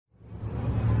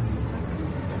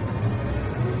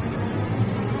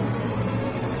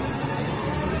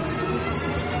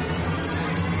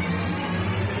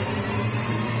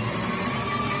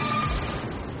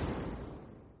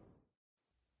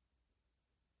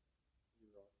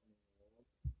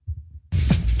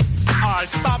Alright,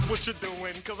 stop what you're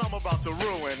doing, cause I'm about to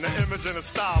ruin the image and the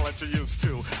style that you're used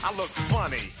to. I look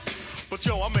funny, but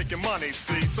yo, I'm making money,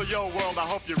 see? So yo, world, I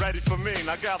hope you're ready for me.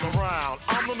 Now gather round.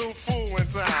 I'm the new fool in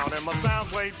town, and my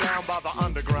sound's laid down by the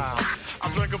underground. I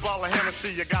drink a bottle of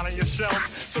Hennessy you got on your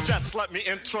shelf, so just let me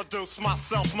introduce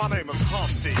myself. My name is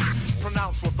Humpty,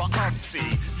 pronounced with the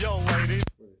umpty. Yo, lady.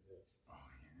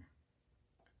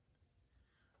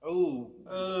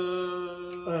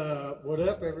 What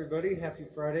up, everybody? Happy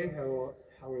Friday. How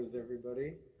is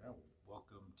everybody?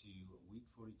 Welcome to week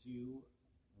 42,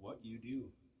 What You Do.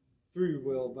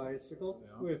 Three-wheel bicycle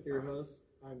with your host.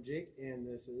 I'm Jake, and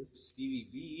this is Stevie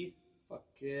V. Fuck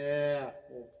yeah.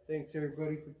 Well, thanks,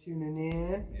 everybody, for tuning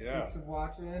in. Yeah. Thanks for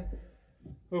watching.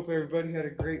 Hope everybody had a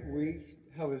great week.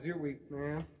 How was your week,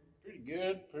 man? Pretty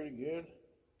good.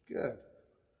 Good.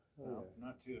 No,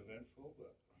 not too eventful,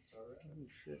 but it's all right. Oh,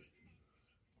 shit.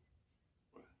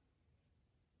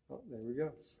 Oh, there we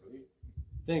go. Sweet.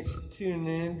 Thanks for tuning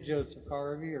in, Joseph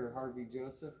Harvey, or Harvey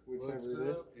Joseph, whichever What's it is.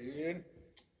 up, dude?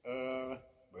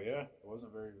 But yeah, it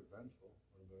wasn't very eventful.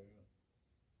 What about you?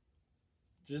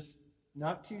 Just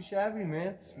not too shabby,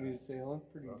 man. Smooth sailing.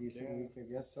 Pretty Fuck decent yeah. week, I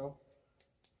guess so.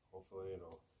 Hopefully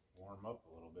it'll warm up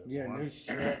a little bit Yeah, more. no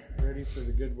shit. Ready for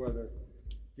the good weather.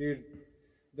 Dude,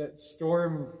 that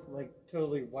storm, like,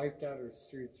 totally wiped out our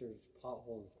streets. There's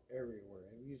potholes everywhere.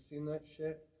 Have you seen that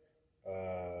shit?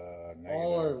 Negative.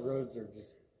 All our roads are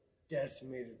just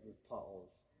decimated with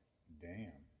potholes.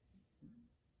 Damn.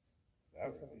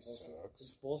 That really sucks.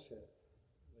 It's bullshit.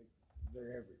 Like, they're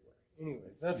everywhere.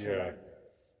 Anyways, that's what I noticed.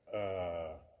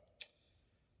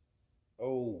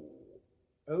 Oh.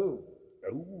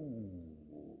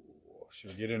 Should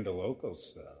we get into local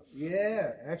stuff?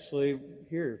 Yeah, actually,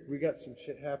 here, we got some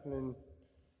shit happening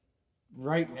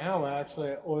right now, actually,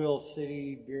 at Oil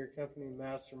City Beer Company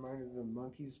Mastermind of the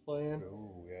Monkeys playing.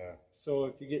 Oh, yeah. So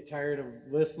if you get tired of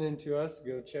listening to us,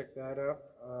 go check that out.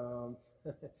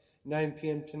 9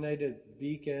 p.m. tonight at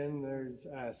Beacon. There's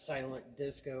Silent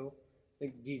Disco. I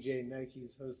think DJ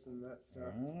Nike's hosting that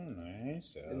stuff. Oh,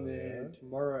 nice. And then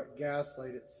tomorrow at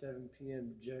Gaslight at 7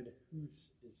 p.m. Judd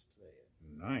Hoos is playing.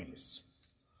 Nice.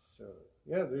 So,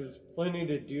 yeah, there's plenty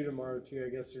to do tomorrow, too. I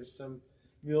guess there's some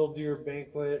mule deer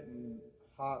banquet and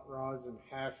hot rods and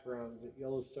hash browns at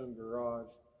Yellowstone Garage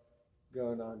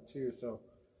going on, too. So,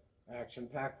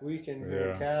 action-packed weekend here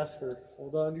in Casper.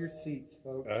 Hold on to your seats,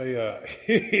 folks. Yeah.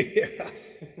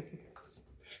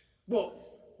 Whoa!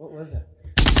 What was that?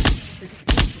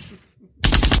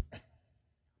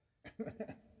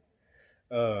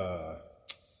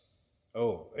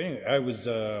 Anyway, I was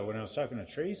when I was talking to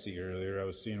Tracy earlier, I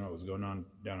was seeing what was going on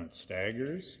down at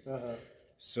Staggers.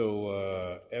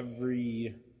 So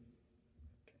every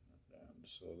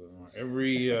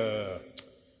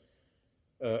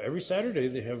Saturday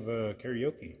they have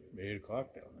karaoke at 8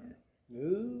 o'clock down there.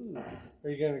 Ooh. Are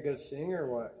you going to go sing or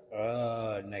what?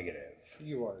 Negative.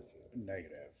 You are too.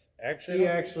 Negative. Actually, He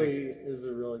actually is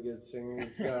a really good singer.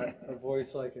 He's got a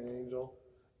voice like an angel.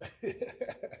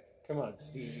 Come on,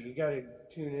 Steve. You got to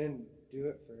tune in. Do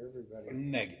it for everybody.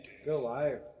 Negative. Go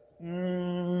live.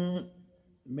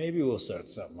 Maybe we'll set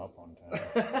something up one time.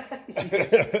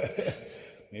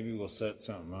 Maybe we'll set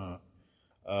something up.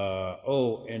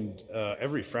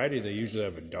 Every Friday they usually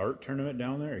have a dart tournament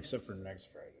down there, except for next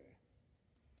Friday.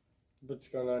 What's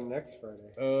going on next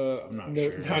Friday? I'm not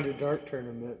sure. Not a dart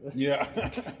tournament. Yeah.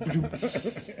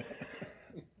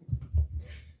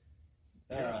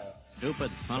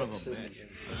 Stupid son of a bitch.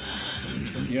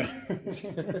 Yeah.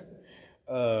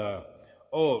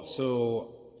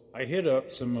 So I hit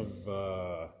up some of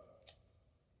the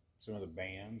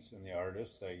bands and the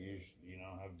artists that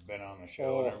have been on the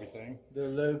show and everything. The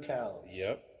locals.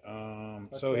 Yep.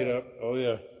 So hit up. Oh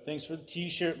yeah. Thanks for the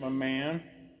T-shirt, my man.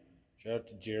 Shout out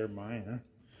to Jeremiah.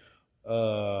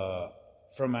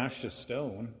 From Ash to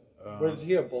Stone. Was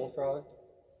he a bullfrog?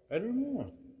 I don't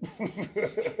know.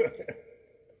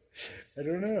 I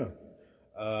don't know.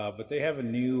 But they have a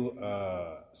new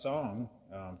song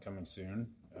coming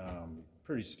soon.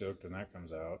 Pretty stoked when that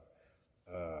comes out.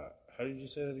 How did you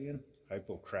say that again?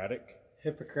 Hippocratic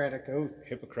Oath.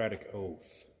 Hippocratic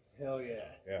Oath. Hell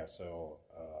yeah. Yeah, so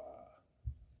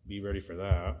be ready for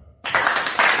that.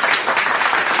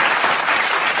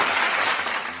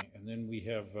 And then we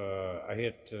have, I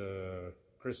hit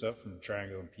Chris up from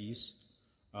Triangle and Peace,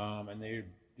 and they're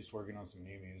just working on some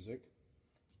new music.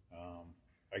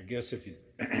 I guess if you,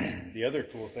 the other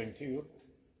cool thing too,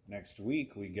 next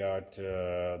week we got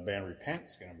band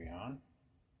Repent's going to be on,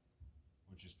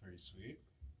 which is pretty sweet.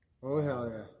 Oh, hell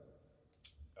yeah.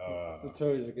 It's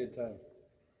always a good time.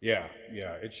 Yeah,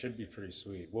 it should be pretty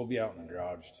sweet. We'll be out in the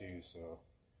garage too, so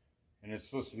And it's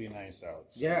supposed to be nice out.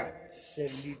 So. Yeah,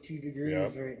 72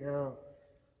 degrees Yep. right now.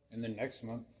 And then next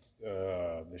month,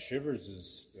 the Shivers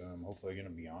is hopefully going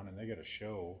to be on, and they got a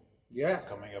show Yeah,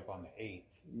 coming up on the 8th.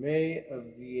 May of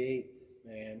the 8th,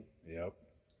 man. Yep.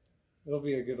 It'll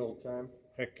be a good old time.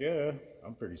 Heck yeah.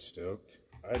 I'm pretty stoked.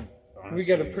 We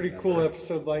got a pretty cool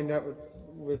episode lined up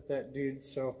with that dude,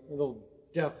 so it'll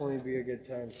definitely be a good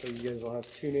time. So you guys will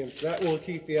have to tune in. That will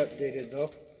keep you updated,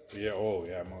 though. Yeah, oh,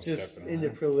 yeah, most Just definitely. in the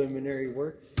preliminary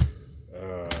works.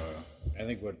 I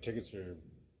think what tickets are,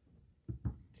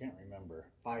 can't remember.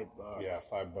 $5. Yeah,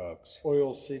 $5.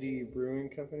 Oil City Brewing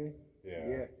Company. Yeah.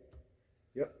 Yeah.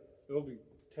 Yep. It'll be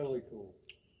totally cool.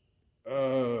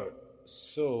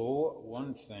 So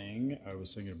one thing I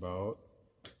was thinking about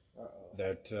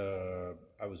that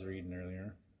I was reading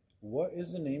earlier. What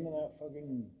is the name of that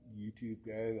fucking YouTube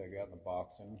guy that got in the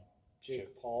boxing?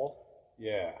 Jake Paul.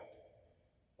 Yeah.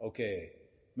 Okay.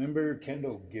 Remember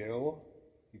Kendall Gill?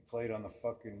 He played on the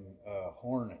fucking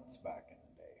Hornets back in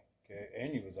the day. Okay,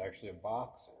 and he was actually a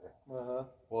boxer. Uh-huh.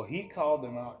 Well, he called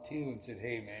them out too and said,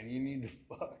 "Hey, man, you need to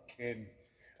fucking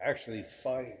actually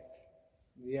fight."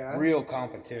 Yeah. Real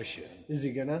competition. Is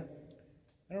he gonna?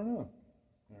 I don't know.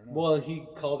 Well, he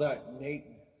called out Nate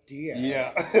Diaz.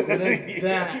 Yeah.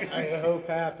 That I hope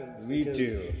happens. Me because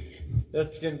too.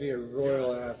 That's gonna be a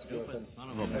royal ass Stupid whipping. son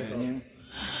of a bitch.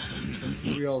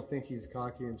 We all think he's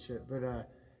cocky and shit, but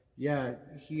yeah,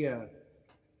 he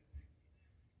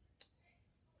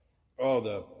Oh,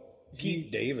 the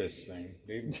Pete Davidson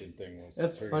thing was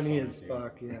that's pretty funny fun, as too.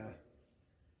 fuck. Yeah.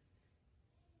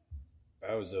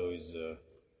 I was always a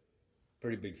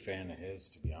pretty big fan of his,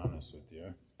 to be honest with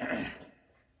you.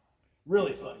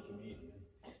 Really funny comedian.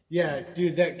 Yeah,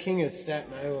 dude, that King of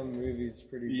Staten Island movie is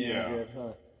pretty damn Yeah. good,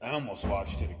 huh? I almost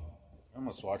watched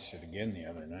it again the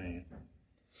other night.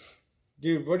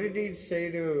 Dude, what did he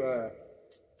say to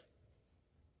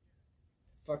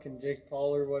fucking Jake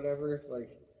Paul or whatever? Like,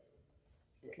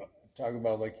 Talk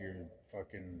about like your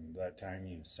fucking that time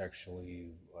you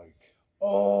sexually like.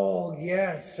 oh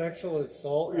yeah, sexual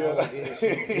assault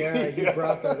allegations. Yeah, you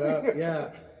brought that up.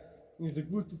 Yeah, he's like,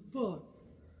 what the fuck?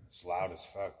 It's loud as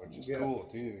fuck, which is Yeah. cool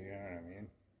too. You know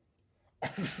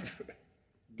what I mean?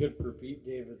 Good for Pete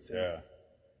Davidson.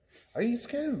 Yeah. He's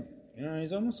kind of,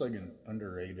 he's almost like an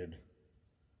underrated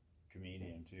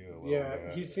comedian too. A little Yeah,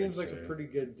 bit, he seems I'd like a say. pretty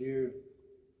good dude.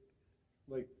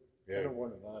 Like, Yeah. kind of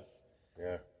one of us.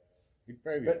 Yeah. He'd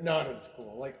probably be. But not as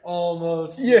cool. Like,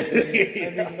 almost. Yeah.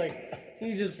 I mean, like,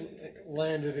 he just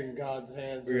landed in God's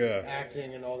hands with Yeah.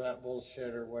 acting and all that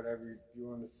bullshit or whatever you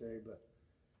want to say, but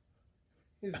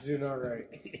he's doing all right.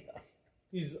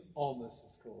 He's almost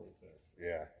as cool as this.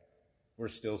 Yeah. We're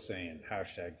still saying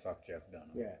hashtag fuck Jeff Dunham.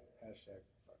 Yeah. Hashtag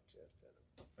fuck Jeff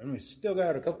Dunham. And we still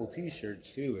got a couple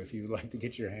t-shirts too if you'd like to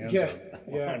get your hands Yeah.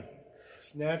 on Yeah. one.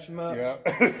 Snatch him up. Yeah.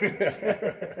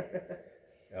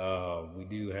 We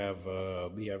do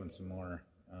have, be having some more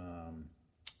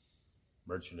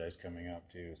merchandise coming up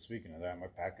too. Speaking of that, my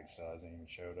package still hasn't even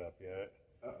showed up yet.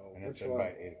 Uh-oh. And it Which said one?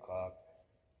 by 8 o'clock.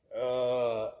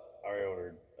 I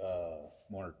ordered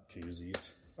more koozies.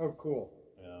 Oh, cool.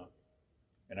 Yeah.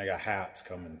 And I got hats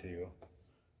coming too.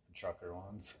 Trucker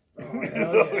ones. Oh,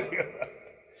 hell yeah.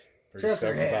 Pretty Trucker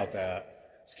stoked hats. about that.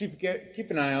 Just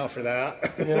keep an eye out for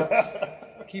that.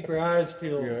 Yeah. Keep your eyes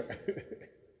peeled.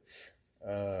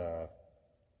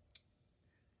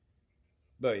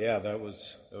 But yeah, that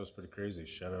was pretty crazy.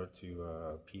 Shout out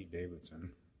to Pete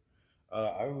Davidson.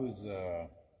 I was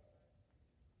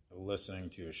listening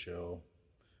to a show.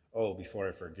 Oh, before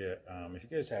I forget, if you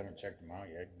guys haven't checked them out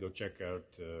yet, go check out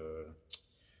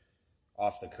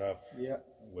Off the Cuff Yeah.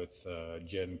 with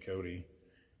Jed and Cody.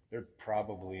 They're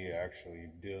probably actually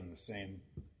doing the same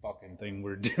fucking thing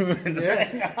we're doing.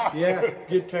 Yeah. Yeah.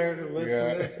 Get tired of listening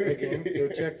Yeah. to us again. Go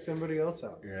check somebody else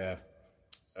out. Yeah.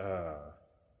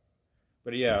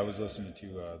 But yeah, I was listening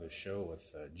to the show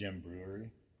with Jim Brewer.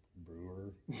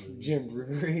 Jim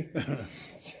Brewery.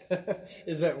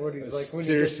 Is that what he's like when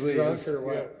Seriously, he gets drunk this- or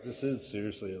what? yeah, this is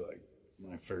seriously like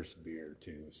my first beer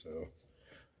too. So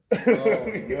Oh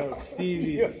no,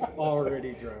 Stevie's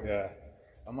already drunk. yeah,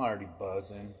 I'm already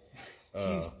buzzing.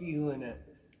 He's feeling it.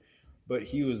 But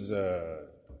he was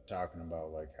talking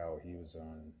about like how he was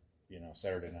on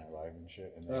Saturday Night Live and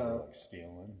shit, and they were like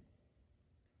stealing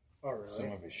Oh really?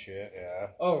 some of his shit. Yeah.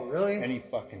 Oh really? And he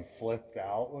fucking flipped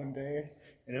out one day.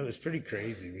 And it was pretty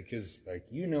crazy because, like,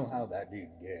 you know how that dude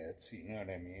gets, you know what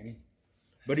I mean?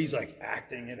 But he's, like,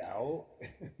 acting it out.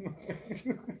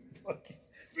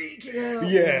 Freaking out.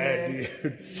 Yeah, man. dude.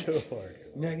 It's so hard.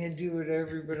 I'm not gonna do what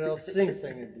everybody else thinks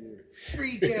I'm gonna do.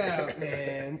 Freak out,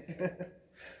 man.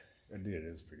 Dude,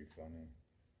 it's pretty funny.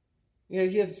 Yeah,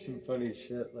 he had some funny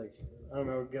shit. Like, I don't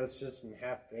know, Gus just in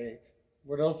Half Baked.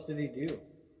 What else did he do?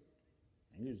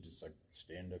 He was just like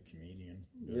stand-up comedian.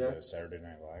 Yeah. The Saturday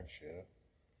Night Live shit.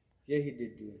 Yeah, he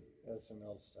did do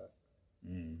SNL stuff.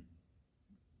 Mm.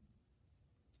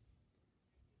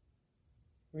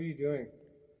 What are you doing?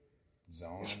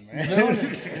 Zoning, man.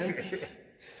 Zoning,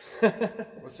 man.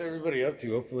 What's everybody up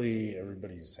to? Hopefully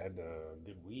everybody's had a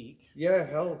good week. Yeah,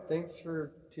 hell, thanks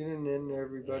for tuning in,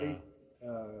 everybody.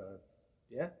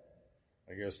 Yeah.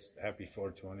 I guess happy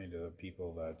 420 to the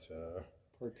people that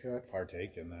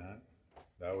partake in that.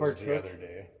 That was the other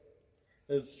day.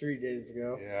 It was 3 days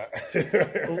ago. Yeah.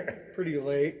 Pretty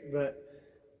late, but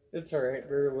it's all right.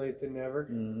 Better late than never.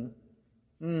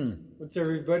 Mm-hmm. What's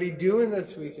everybody doing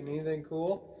this weekend? Anything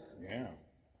cool? Yeah.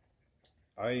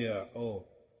 I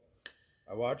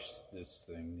watched this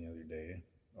thing the other day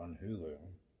on Hulu.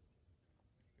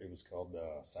 It was called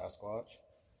Sasquatch.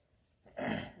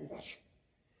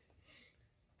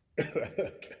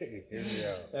 Okay, here we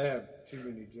go. I have too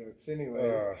many jokes.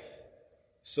 Anyways.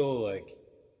 So, like,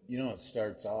 you know, it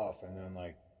starts off and then,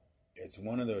 like, it's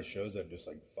one of those shows that just,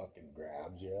 like, fucking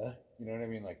grabs you. You know what I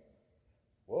mean? Like,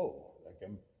 whoa, like,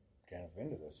 I'm kind of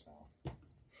into this now.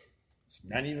 It's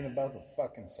not even about the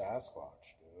fucking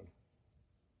Sasquatch,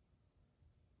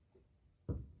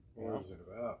 dude. What is it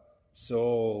about?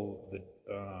 So,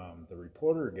 the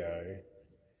reporter guy,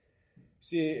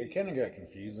 see, it kind of got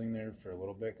confusing there for a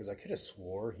little bit because I could have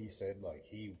swore he said, like,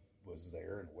 he was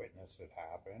there and witnessed it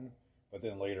happen. But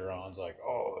then later on, it's like,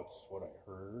 oh, that's what I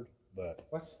heard. But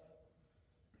what?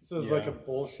 So it's like a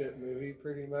bullshit movie,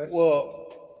 pretty much.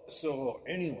 Well, so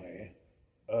anyway,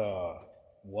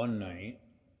 one night,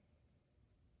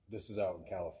 this is out in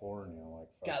California, like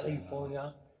fucking,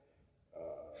 California.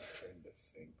 Trying to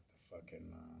think, the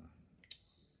fucking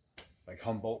like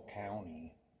Humboldt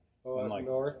County. Oh, and up like,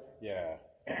 north. Yeah,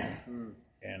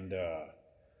 and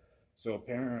so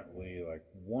apparently, like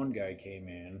one guy came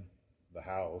in the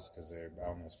house because they're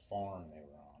on this farm they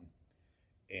were on,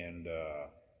 and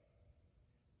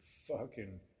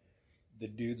fucking the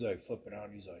dude's like flipping out.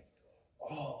 He's like,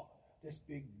 "Oh, this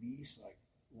big beast like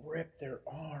ripped their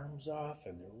arms off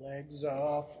and their legs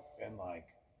off, and like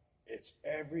it's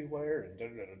everywhere and da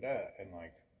da da da." And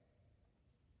like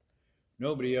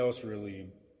nobody else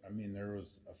really. I mean, there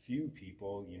was a few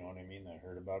people, you know what I mean, that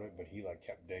heard about it, but he like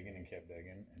kept digging, and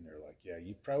they're like, "Yeah,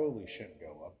 you probably shouldn't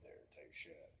go up there," type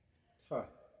shit. Huh.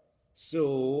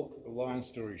 So, long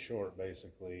story short,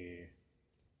 basically,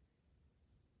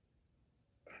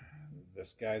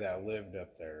 this guy that lived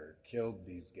up there killed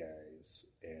these guys,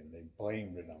 and they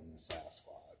blamed it on the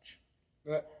Sasquatch.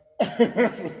 But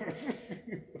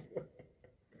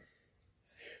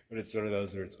it's one of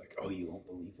those where it's like, oh, you won't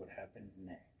believe what happened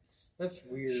next. That's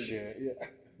weird. Shit, yeah.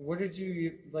 What did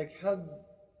you, like, how'd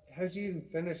you even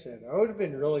finish it? I would have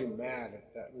been really mad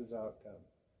if that was the outcome.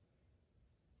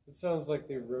 It sounds like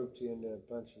they roped you into a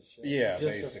bunch of shit. Yeah,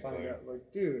 just basically. to find out,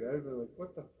 like, dude, I'd be like,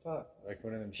 what the fuck? Like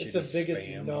one of them It's shitty the biggest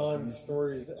spam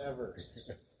non-stories ever.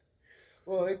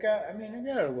 Well, it got a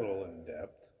little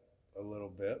in-depth, a little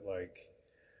bit. Like,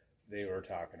 they were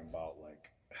talking about, like,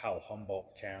 how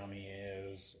Humboldt County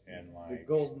is, and, like...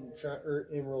 The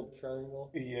Emerald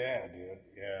Triangle. Yeah, dude,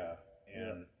 yeah.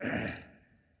 And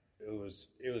it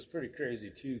was pretty crazy,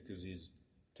 too, because he's,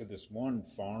 to this one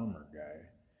farmer guy,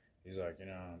 he's like, you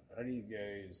know, how do you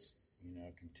guys, you know,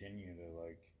 continue to,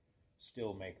 like,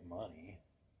 still make money,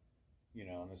 you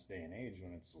know, in this day and age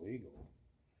when it's legal?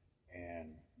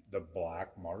 And the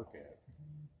black market.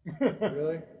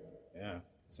 Really? Yeah.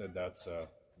 Said that's a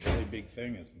really big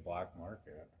thing is the black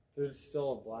market. There's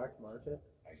still a black market?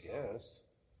 I guess.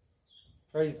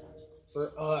 Probably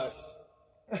for us.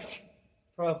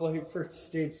 Probably for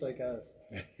states like us.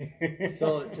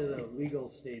 Sell it to the legal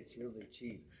states really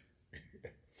cheap.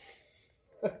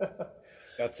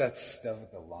 That's that stuff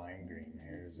with the lime green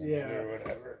hairs in Yeah. it or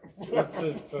whatever. That's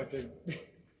just fucking...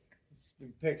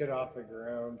 You pick it off the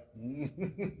ground.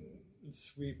 And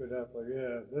sweep it up like,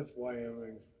 yeah, that's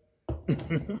Wyoming.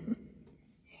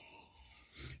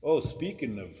 Oh,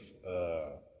 speaking of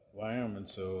Wyoming,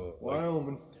 so...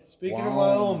 Wyoming. Speaking of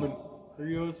Wyoming.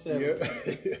 Wyoming, 307.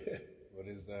 Yeah. What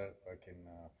is that? Fucking,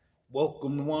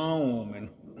 welcome to Wyoming.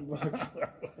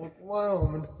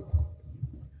 Wyoming.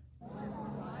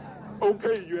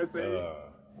 Okay, USA.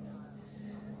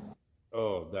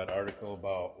 That article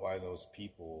about why those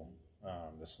people,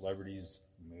 the celebrities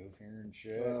move here and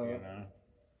shit, you know?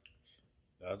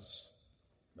 That's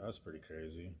pretty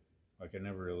crazy. Like, I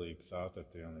never really thought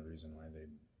that the only reason why they,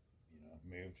 you know,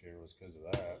 moved here was because of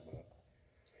that, but...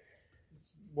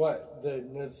 What? The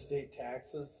no state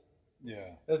taxes?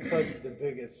 Yeah. That's like the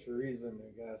biggest reason,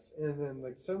 I guess. And then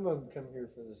like some of them come here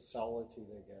for the solitude,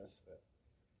 I guess, but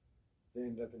they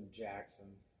end up in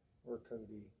Jackson or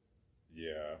Cody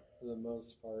Yeah. for the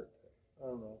most part. I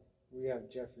don't know. We have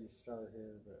Jeffree Star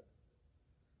here, but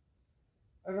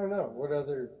I don't know. What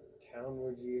other town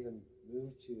would you even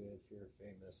move to if you're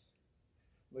famous?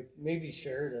 Like maybe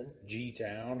Sheridan,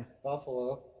 G-Town.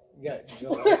 Buffalo. Yeah,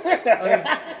 Gillette.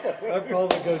 I'd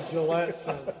probably go Gillette.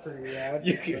 Sounds pretty rad.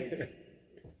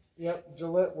 Yep,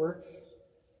 Gillette works.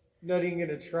 Not even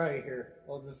gonna try here.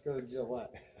 I'll just go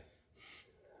Gillette.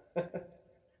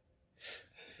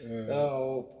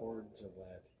 Oh, poor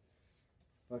Gillette.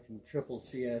 Fucking triple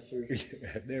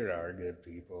CSers. There are good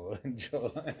people in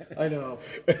Gillette. I know.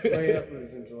 My aunt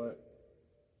lives in Gillette.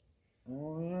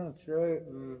 Oh, yeah, that's right.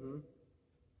 Mm-hmm.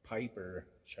 Piper.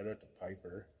 Shout out to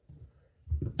Piper.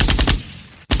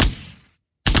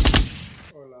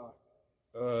 Hola.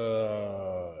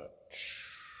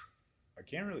 I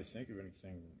can't really think of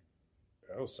anything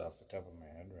else off the top of my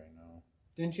head right now.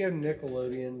 Didn't you have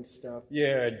Nickelodeon stuff?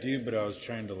 Yeah, I do, but I was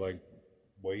trying to like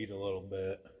wait a little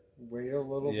bit. Wait a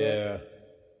little bit. Yeah.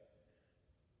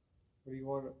 What do you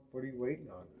want? What are you waiting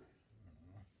on?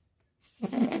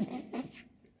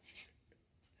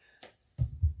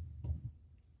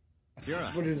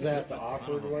 What is that? The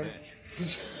awkward one?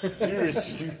 You're a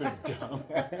stupid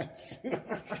dumbass.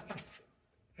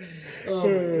 Oh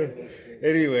my goodness.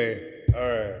 Anyway, all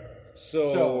right.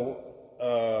 So,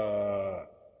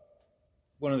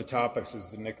 one of the topics is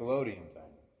the Nickelodeon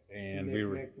thing, and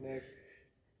Nick.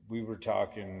 we were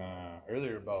talking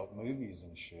earlier about movies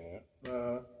and shit.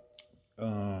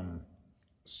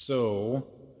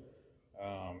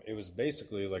 It was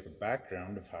basically like a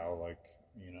background of how, like,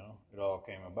 you know, it all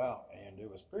came about, and it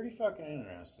was pretty fucking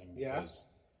interesting because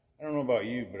I don't know about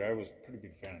you, but I was a pretty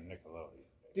big fan of Nickelodeon.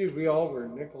 Dude, we all were.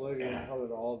 Nickelodeon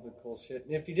held all of the cool shit.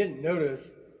 And if you didn't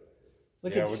notice,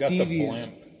 look at we got the Stevie's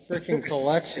blimp. freaking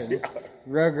collection.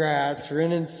 Rugrats,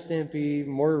 Ren and Stimpy,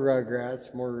 more Rugrats.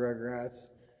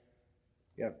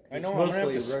 Yep. I It's know, I'm gonna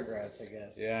mostly have to Rugrats, I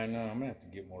guess. Yeah, I know. I'm gonna have to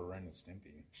get more Ren and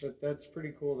Stimpy. But that's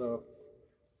pretty cool, though.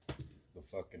 The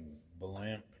fucking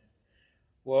blimp.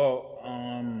 Well,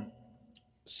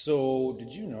 so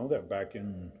did you know that back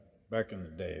in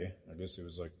the day, I guess it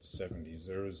was like the 70s,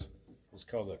 it was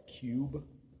called a cube.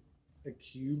 A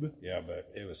cube? Yeah,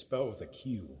 but it was spelled with a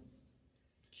Q.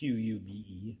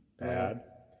 Q-U-B-E. Pad.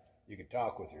 You could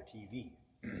talk with your TV.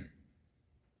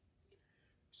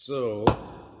 So,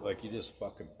 like, you just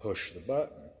fucking push the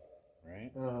button,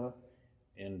 right? Uh-huh.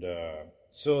 And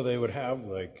so they would have,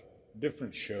 like,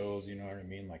 different shows, you know what I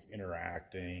mean? Like,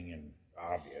 interacting and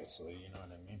obviously, you know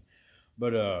what I mean?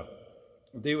 But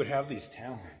they would have these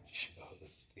talent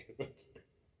shows, dude.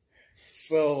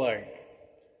 So, like,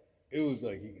 it was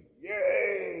like, you could,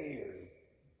 yay! Or,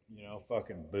 you know,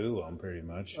 fucking boo them pretty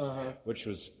much. Which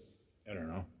was, I don't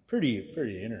know, pretty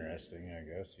interesting, I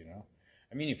guess, you know?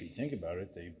 I mean, if you think about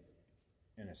it, they,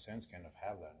 in a sense, kind of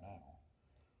have that now.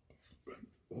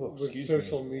 Oh, With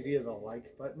social media, the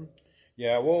like button?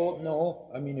 Yeah, well, no.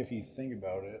 I mean, if you think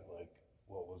about it, like,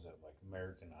 what was it, like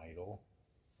American Idol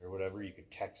or whatever, you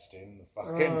could text in the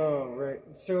fucking... Oh, right.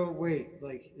 So, wait,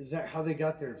 like, is that how they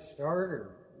got their start,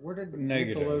 or where did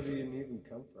Negative. Nickelodeon even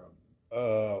come from?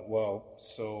 Well,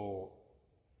 so...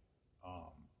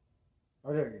 I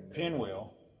don't even know.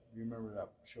 Pinwheel. You remember that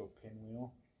show,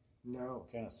 Pinwheel? No.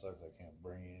 Kind of sucks I can't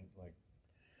bring it. Like,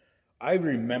 I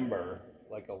remember,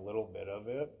 like, a little bit of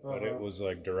it, but it was,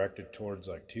 like, directed towards,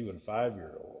 like, 2- and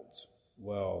 5-year-olds.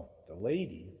 Well, the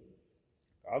lady,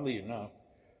 oddly enough,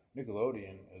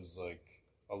 Nickelodeon is, like,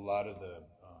 a lot of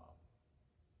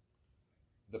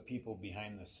the people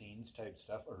behind the scenes type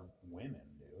stuff are women,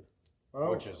 dude.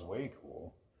 Which is way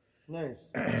cool. Nice.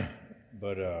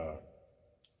 But,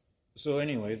 so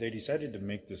anyway, they decided to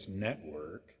make this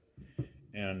network,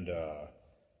 and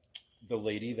the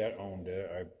lady that owned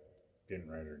it, I didn't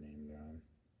write her name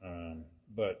down,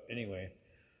 but anyway,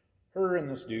 her and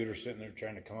this dude are sitting there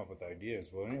trying to come up with ideas.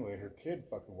 Well, anyway, her kid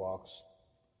fucking walks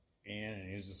in, and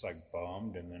he's just like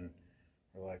bummed, and then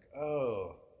we're like,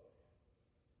 oh,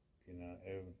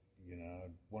 I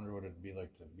wonder what it'd be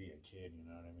like to be a kid, you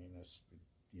know what I mean? This,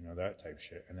 that type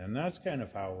shit. And then that's kind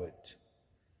of how it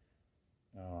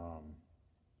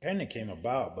kind of came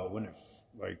about. But when it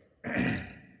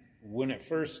when it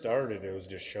first started, it was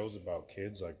just shows about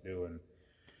kids like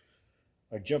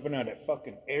jumping out of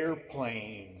fucking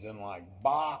airplanes and like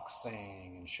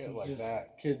boxing and shit like Just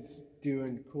that. Kids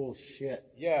doing cool shit.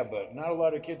 Yeah, but not a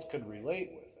lot of kids could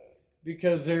relate with it.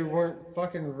 Because they weren't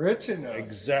fucking rich enough.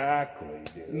 Exactly,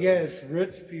 dude. Yeah, it's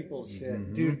rich people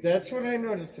shit. Dude, that's what I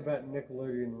noticed about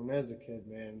Nickelodeon when I was a kid,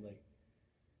 man. Like,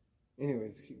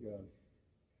 Anyways, keep going.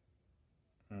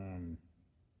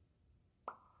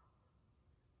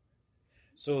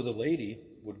 So the lady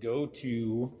would go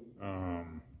to,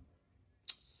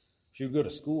 she would go to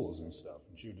schools and stuff,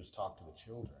 and she would just talk to the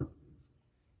children.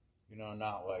 You know,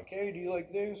 not like, hey, do you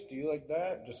like this? Do you like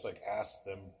that? Just like ask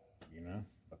them, you know,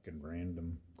 fucking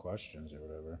random questions or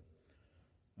whatever.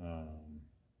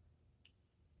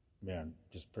 Yeah,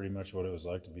 just pretty much what it was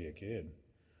like to be a kid.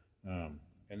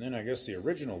 And then I guess the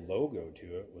original logo to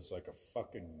it was like a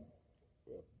fucking,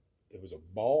 it was a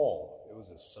ball. It was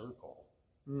a circle.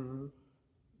 Mm-hmm.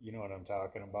 You know what I'm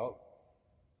talking about?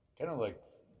 Kind of like,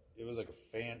 it was like a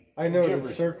fan. I know what a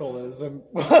circle is. I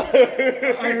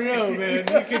don't know, man.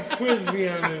 You could quiz me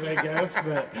on it, I guess,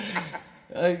 but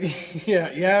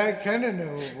yeah, I kind of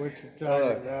know what you're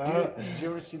talking about. Did you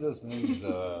ever see those movies?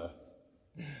 What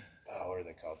are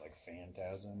they called? Like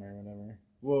Phantasm or whatever?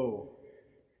 Whoa.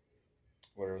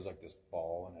 Where it was like this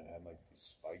ball and it had like these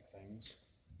spike things.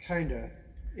 Kinda.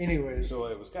 Anyways. So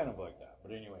it was kind of like that.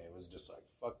 But anyway, it was just like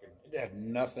fucking, it had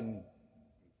nothing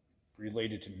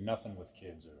related to nothing with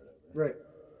kids or whatever. Right.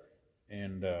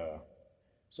 And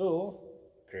so,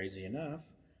 crazy enough,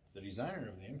 the designer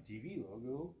of the MTV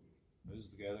logo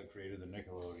was the guy that created the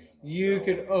Nickelodeon logo. You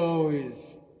could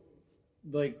always,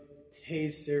 like,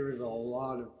 taste there was a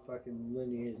lot of fucking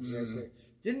lineage right there.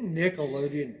 Didn't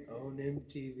Nickelodeon own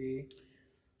MTV?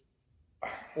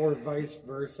 Or vice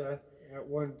versa at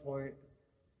one point?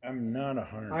 I'm not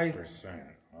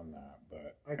 100% on that,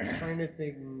 but I kind of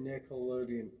think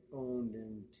Nickelodeon owned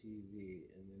MTV,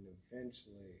 and then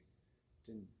eventually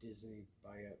didn't Disney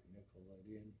buy up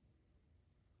Nickelodeon?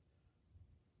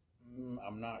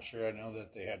 I'm not sure. I know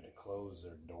that they had to close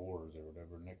their doors or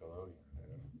whatever Nickelodeon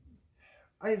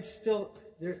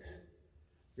did.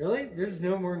 Really? There's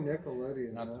no more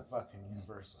Nickelodeon. Not the fucking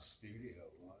Universal Studio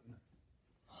one.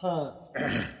 Huh.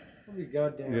 That'd be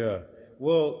goddamn. Yeah.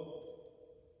 Well,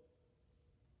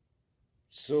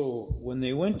 so when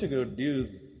they went to go do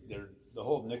the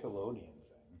whole Nickelodeon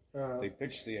thing, they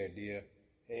pitched the idea,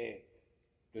 hey,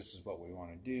 this is what we want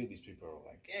to do. These people are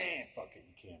like, fuck it,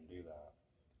 you can't do that.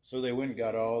 So they went and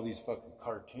got all these fucking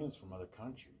cartoons from other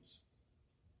countries.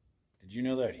 Did you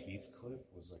know that Heathcliff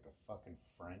was like a fucking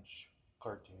French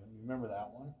cartoon? You remember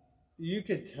that one? You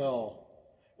could tell.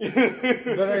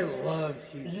 But I loved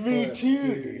Heathcliff. Me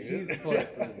too, dude.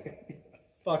 Heathcliff was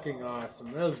fucking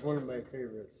awesome. That was one of my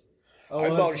favorites.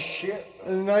 About shit.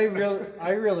 And I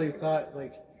really thought,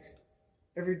 like,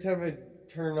 every time I'd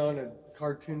turn on a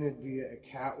cartoon, it'd be a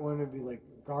cat one. It'd be like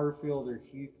Garfield or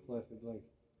Heathcliff. It'd be like,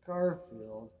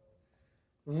 Garfield.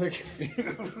 Like,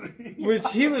 which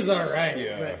he was alright,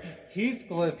 but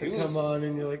Heathcliff would come on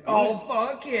and you're like, oh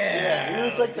fuck yeah! He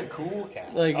was like the cool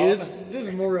cat. Like this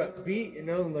is more upbeat, you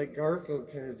know. Like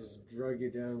Garfield kind of just drug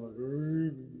you down, like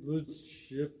let's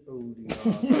ship Odie off.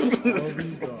 I'll be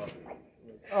gone.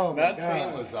 Oh my Not God.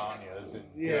 saying lasagna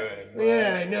isn't good. But...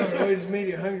 Yeah, I know. It always made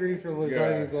you hungry for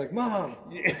lasagna. You'd be like, Mom,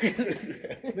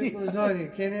 make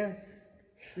lasagna, can you?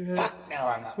 Fuck no,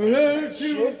 I'm not. We had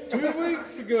it 2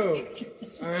 weeks ago.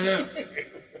 I know.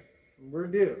 We're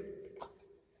due.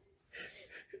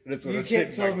 That's what You I'm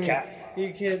can't saying. tell me. Cat.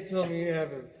 You can't tell me you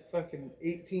have a fucking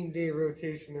 18-day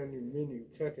rotation on your menu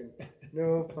cooking.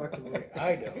 No fucking way.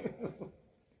 I don't.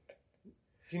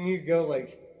 Can you go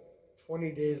like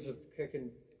 20 days of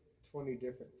cooking 20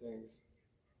 different things?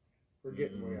 We're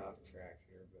getting way off track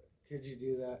here, but could you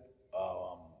do that?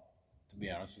 To be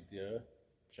honest with you,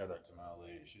 shout out to my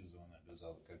lady. She's the one that does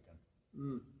all the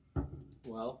cooking.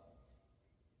 Well,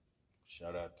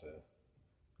 shout out to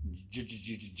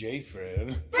J.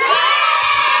 Fred.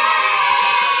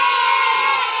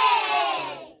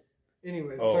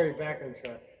 anyway, sorry, back on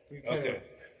track. Okay.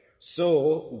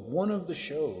 So, one of the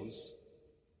shows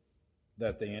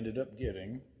that they ended up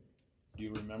getting, do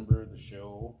you remember the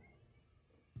show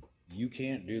You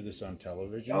Can't Do This on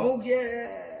Television? Oh, yeah,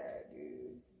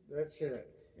 dude. That's it.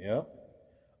 Yep.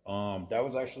 That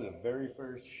was actually the very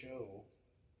first show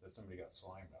that somebody got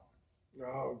slimed on.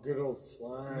 Oh, good old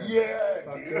slime. Yeah,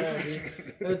 Fuck yeah,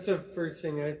 dude. That's the first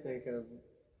thing I think of,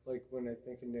 like, when I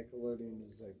think of Nickelodeon,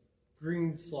 is like,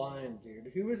 green slime,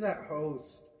 dude. Who was that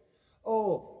host?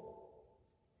 Oh,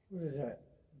 what is that?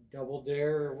 Double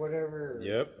Dare or whatever?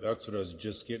 Yep, that's what I was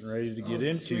just getting ready to get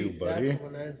into, sweet. buddy. That's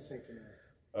what I was thinking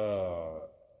of.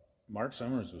 Mark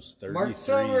Summers was 33. Mark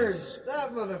Summers!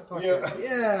 That motherfucker!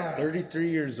 Yeah! 33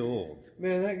 years old.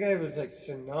 Man, that guy was like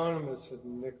synonymous with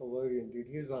Nickelodeon, dude.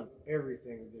 He was on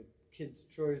everything. The Kids'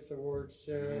 Choice Awards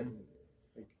shit. Mm-hmm.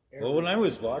 Like, well, when I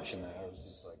was watching that, I was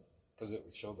just like, because it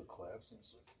would show the clips, and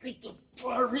it's like,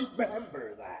 I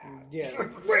remember that. Yeah.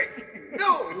 Wait,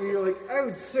 no. And you're like, I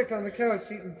was sick on the couch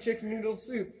eating chicken noodle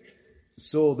soup.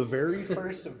 So the very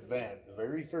first event, the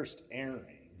very first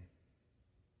airing,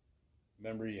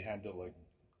 remember you had to like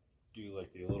do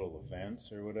like the little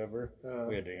events or whatever.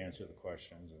 We had to answer the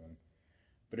questions, and then,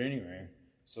 but anyway,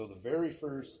 so the very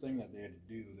first thing that they had to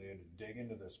do, they had to dig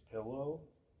into this pillow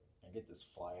and get this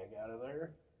flag out of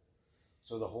there.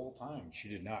 So the whole time she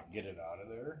did not get it out of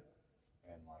there,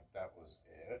 and like that was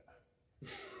it. And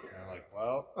I'm like,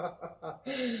 well,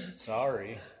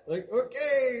 sorry. Like,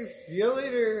 okay, see you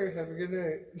later. Have a good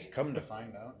night. Come to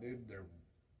find out, dude,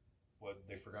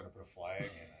 they forgot to put a flag in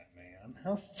it, man.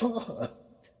 How fun.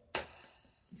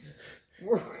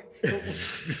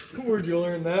 Where'd you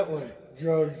learn that one?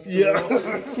 Drugs. Yeah.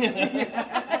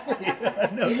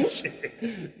 No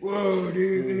shit. Whoa,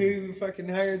 dude, who fucking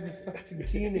hired the fucking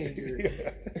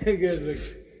teenager? The guy's like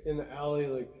in the alley,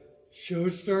 like, show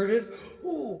started?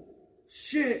 Oh,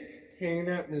 shit. Hanging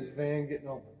out in his van, getting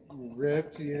all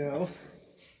ripped, you know?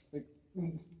 Like,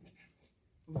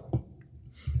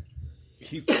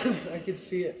 I could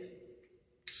see it.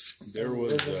 There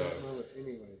was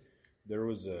Anyways. There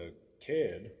was a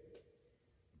kid,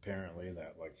 apparently,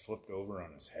 that like flipped over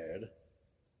on his head.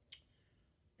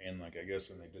 And like I guess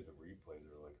when they did the replay, they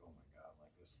were like, oh my god,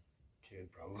 like this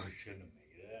kid probably shouldn't have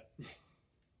made it.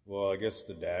 Well, I guess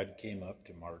the dad came up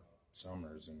to Mark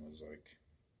Summers and was like,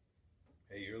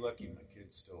 hey, you're lucky my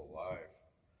kid's still alive.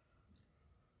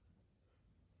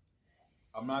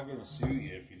 I'm not going to sue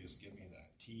you if you just give me that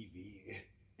TV.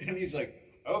 And he's like,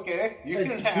 okay, you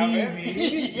can have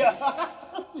it. Yeah.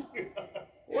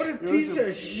 What a piece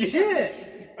of shit!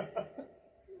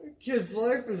 Kid's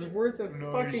life is worth a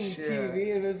fucking shit.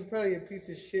 TV, and it's probably a piece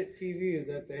of shit TV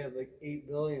that they had like 8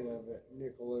 billion of it.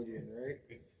 Nickelodeon, right?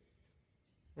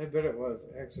 I bet it was.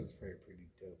 Actually, it's probably pretty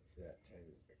dope for that time.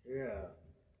 Yeah.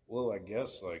 Well, I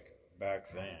guess like back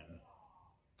then,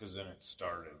 because then it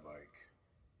started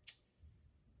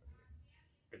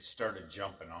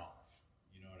jumping off.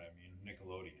 You know what I mean?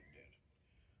 Nickelodeon did.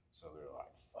 So they're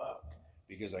like, fuck.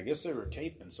 Because I guess they were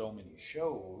taping so many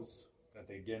shows that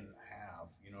they didn't have,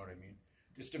 you know what I mean?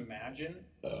 Just imagine,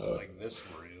 like this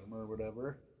room or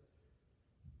whatever,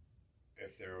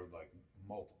 if there were like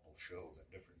multiple shows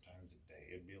at different times of day,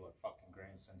 it'd be like fucking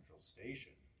Grand Central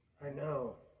Station. I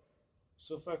know.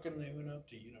 So fucking they went up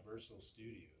to Universal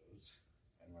Studios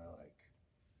and were like,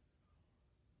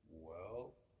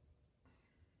 well,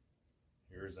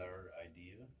 here's our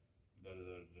idea. Da, da,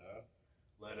 da, da.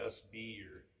 Let us be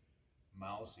your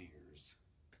mouse ears.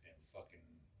 And fucking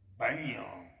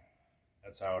bam!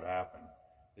 That's how it happened.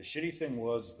 The shitty thing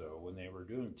was, though, when they were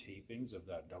doing tapings of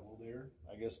that Double Dare,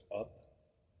 I guess up,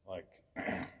 like,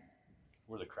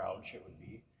 where the crowd shit would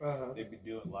be, they'd be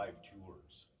doing live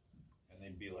tours. And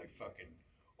they'd be like fucking,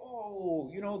 oh,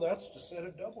 you know, that's the set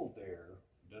of Double Dare.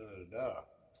 Da da da.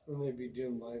 And they'd be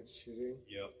doing live shooting.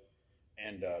 Yep.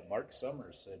 And Mark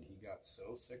Summers said he got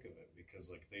so sick of it because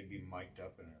like they'd be mic'd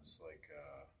up in his like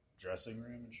dressing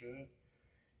room and shit.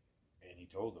 And he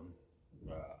told them, you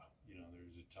know,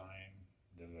 there's a time,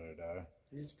 da da da.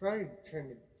 He's probably trying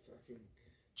to fucking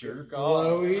jerk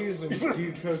off, blowies and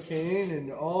do cocaine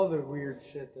and all the weird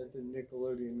shit that the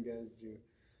Nickelodeon guys do.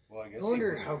 Well, I guess I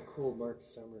wonder how cool Mark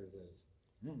Summers is.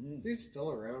 Mm-hmm. Is he still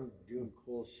around doing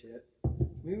cool shit?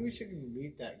 Maybe we should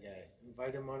meet that guy.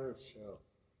 Invite him on our show.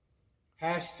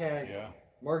 Hashtag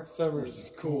Mark Summers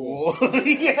is cool.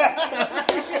 Yeah.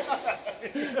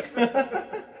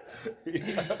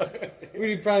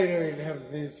 We probably don't even have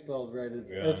his name spelled right.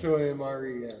 It's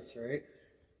Somres, right?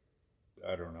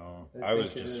 I don't know. I I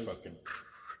was think it just is. fucking.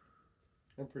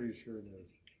 I'm pretty sure it is.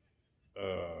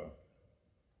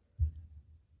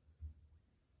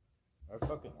 I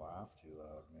fucking laughed too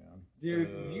loud, man.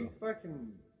 Dude, you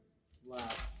fucking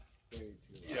laugh way too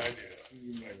loud. Yeah, I do.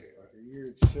 You motherfucker. You're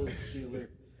a show stealer.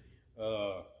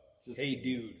 Hey,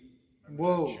 dude. Remember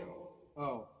Whoa. that show?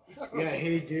 Oh. Yeah,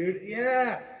 hey, dude.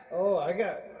 Yeah.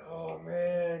 Oh,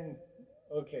 man.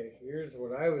 Okay, here's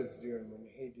what I was doing when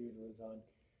Hey Dude was on.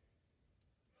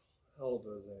 How old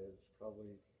was I? It was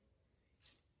probably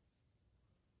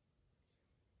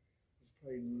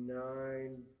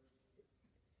 9,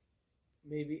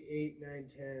 maybe 8,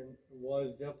 9, 10. It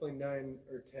was definitely 9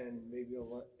 or 10, maybe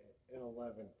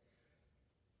 11.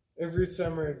 Every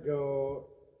summer I'd go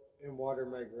and water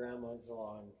my grandma's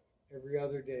lawn. Every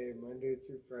other day, Monday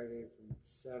through Friday from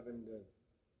 7 to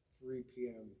 3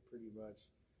 p.m. pretty much.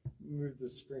 Move the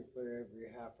sprinkler every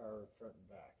half hour front and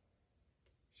back.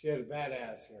 She had a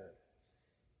badass hair.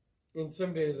 And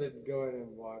some days I'd go in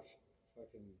and watch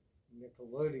fucking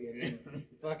Nickelodeon. And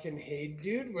fucking Hey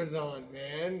Dude was on,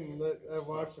 man. And I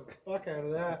watched the fuck out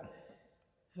of that.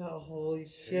 Oh, holy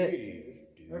shit. Hey,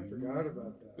 I forgot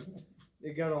about that.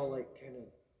 It got all like kind of.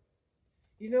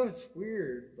 You know, it's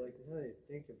weird, like, now that I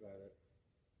think about it.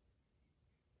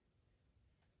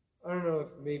 I don't know if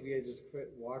maybe I just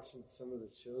quit watching some of the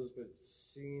shows, but it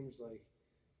seems like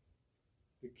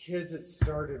the kids that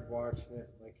started watching it,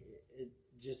 like, it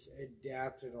just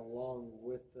adapted along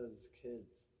with those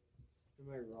kids.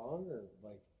 Am I wrong?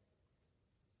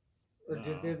 Or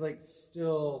did they, like,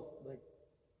 still, like,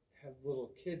 have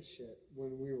little kid shit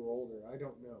when we were older? I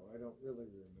don't know. I don't really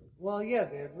remember. Well, yeah,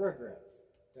 they had Rugrats.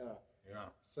 Duh. Yeah.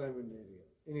 So I'm an idiot.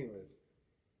 Anyways.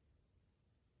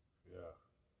 Yeah.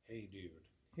 Hey, dude.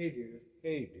 Hey, dude.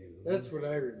 Hey, dude. That's what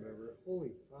I remember.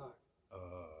 Holy fuck.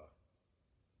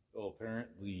 Well,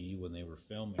 apparently, when they were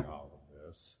filming all of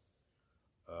this,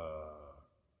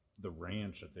 the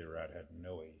ranch that they were at had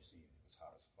no AC. It was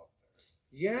hot as fuck there.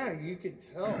 Yeah, you could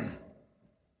tell. And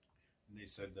they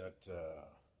said that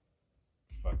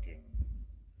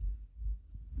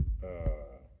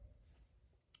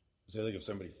say like if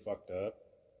somebody fucked up,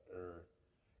 or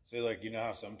say like, you know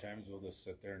how sometimes we'll just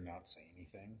sit there and not say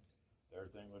anything? Their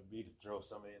thing would be to throw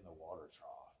somebody in the water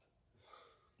trough.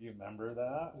 Do you remember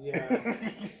that? Yeah.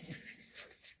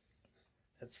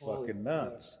 That's fucking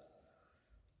nuts.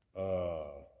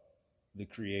 The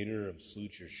creator of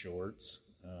Salute Your Shorts,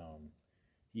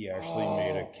 he actually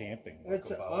made a camping book. That's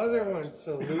the about other that. one.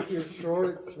 Salute Your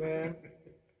Shorts, man.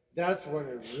 That's one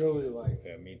I really liked.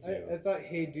 Yeah, me too. I thought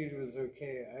Hey Dude was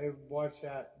okay. I watched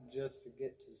that just to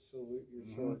get to Salute Your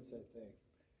Shorts, I think.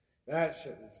 That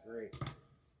shit was great.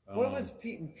 What was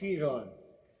Pete and Pete on?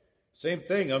 Same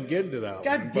thing. I'm getting to that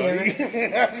God one. damn buddy.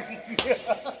 it.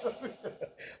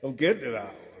 I'm getting to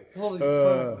that one. Holy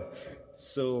fuck.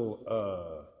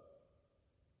 So,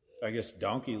 I guess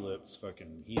Donkey Lips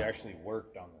he actually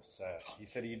worked on the set. He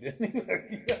said he didn't even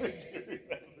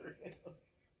remember him.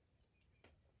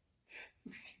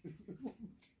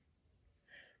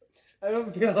 I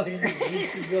don't feel like you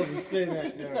should be able to say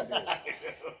that now,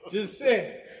 dude. Just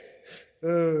say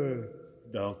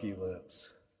it. Donkey Lips.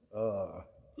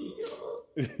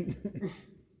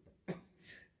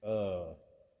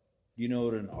 You know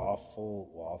what an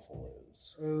awful waffle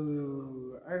is?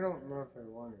 Ooh, I don't know if I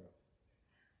want to.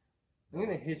 I'm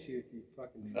gonna hit you if you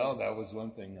fucking. No, that was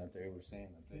one thing that they were saying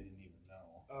that they didn't even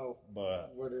know. Oh,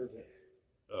 But what is it?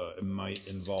 it might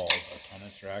involve a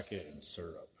tennis racket and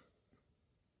syrup.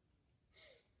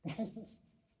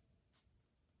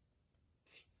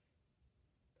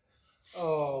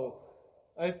 Oh,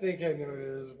 I think I know what it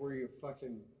is. Where you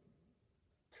fucking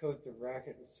coat the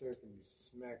racket in syrup and you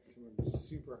smack someone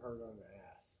super hard on the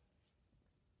ass.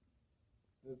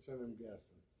 That's what I'm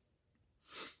guessing.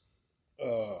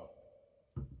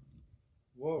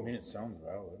 Whoa. I mean, it sounds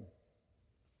valid.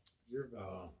 You're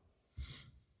valid.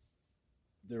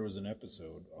 There was an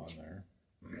episode on there.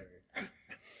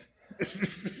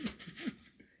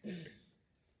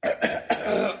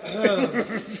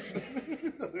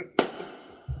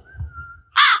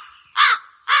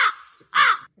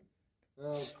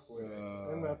 Oh, quit.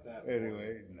 I'm not that.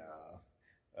 Anyway, nah.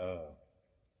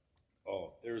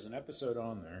 There was an episode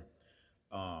on there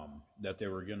that they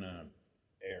were gonna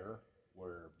air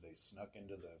where they snuck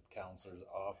into the counselor's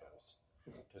office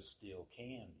to steal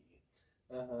candy.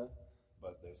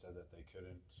 But they said that they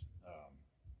couldn't.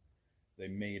 They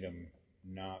made them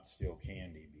not steal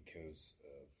candy because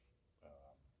of,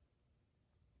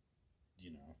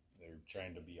 they're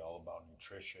trying to be all about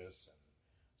nutritious and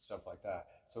stuff like that.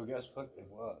 So guess what it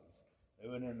was? They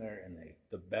went in there and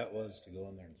the bet was to go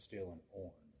in there and steal an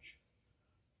orange.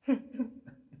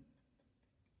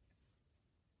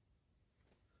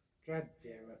 God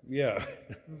damn it. Yeah.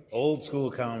 Old school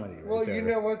comedy. Right Well, there. you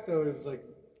know what though? It's like,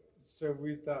 so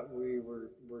we thought we're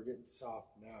getting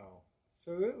soft now.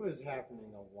 So it was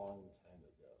happening a long time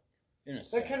ago. In a That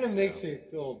sense, kind of makes yeah. me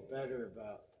feel better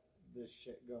about this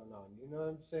shit going on. You know what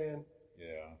I'm saying?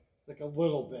 Yeah. Like a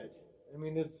little bit. I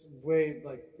mean, it's way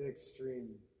like the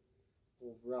extreme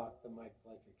will rock the mic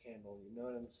like a candle. You know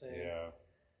what I'm saying? Yeah.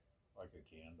 Like a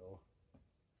candle.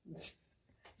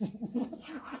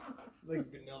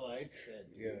 Like Vanilla Ice said.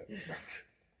 Yeah.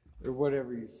 Or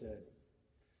whatever you said.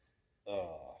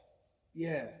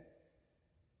 Yeah.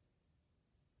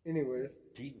 Anyways.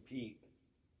 Pete and Pete.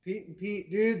 Pete and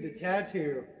Pete, dude, the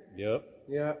tattoo. Yep.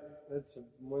 Yeah, that's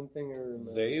one thing I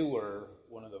remember. They were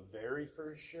one of the very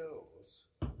first shows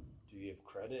to give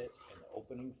credit in the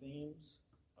opening themes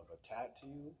of a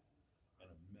tattoo and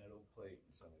a metal plate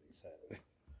in somebody's head.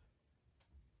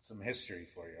 Some history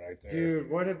for you right there. Dude,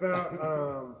 what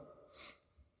about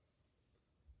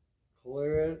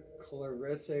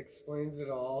Clarissa Explains It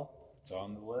All. It's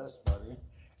on the list, buddy.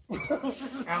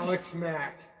 Alex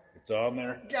Mack. It's on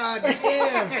there. God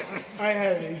damn! I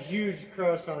had a huge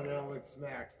crush on Alex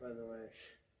Mack, by the way.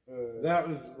 That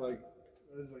was like,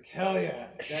 I was like, hell yeah,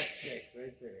 that's sick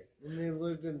right there. And they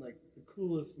lived in like the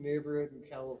coolest neighborhood in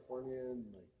California, and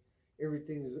like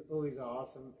everything was always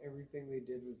awesome. Everything they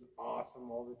did was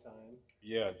awesome all the time.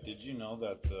 Yeah, did you know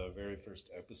that the very first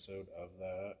episode of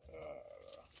that,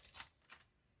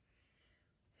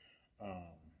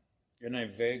 and I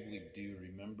vaguely do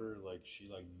remember, like, she,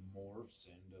 like, morphs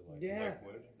into, like,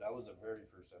 liquid. That was the very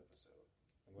first episode.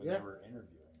 And when they were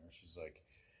interviewing her, she's like,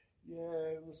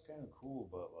 yeah, it was kind of cool,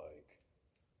 but, like,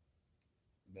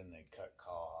 then they cut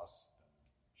costs and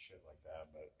shit like that.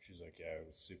 But she's like, yeah, it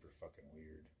was super fucking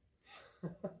weird.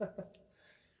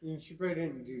 And she probably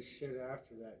didn't do shit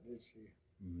after that, did she?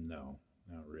 No,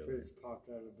 not really. Just popped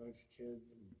out a bunch of kids.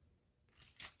 And...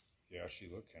 Yeah, she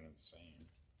looked kind of the same.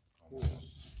 Cool.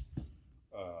 Almost.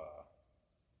 I'm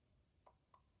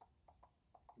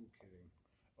kidding.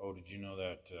 Oh, did you know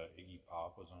that Iggy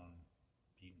Pop was on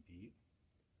Pete and Pete?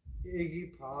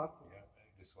 Iggy Pop? Yeah,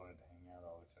 I just wanted to hang out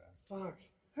all the time. Fuck.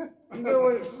 You know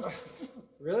what?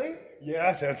 Really?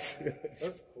 Yeah, that's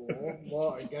cool.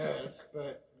 Well, I guess,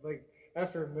 but like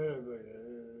after a minute, I'm like,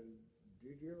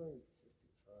 dude, you're like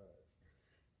 55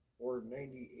 or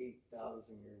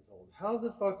 98,000 years old. How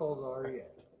the fuck old are you,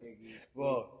 Iggy?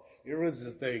 Well, here was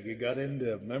the thing. You got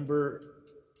into member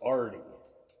Artie.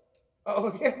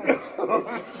 Oh yeah.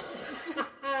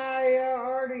 Yeah,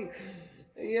 Artie.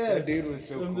 Yeah, that dude was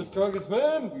so I'm cool. the strongest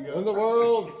man in the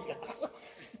world.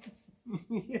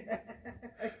 Yeah,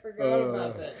 I forgot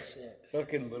about that shit.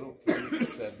 Fucking Little Peep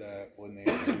said that when they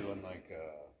were doing like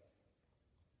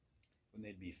when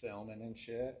they'd be filming and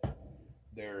shit.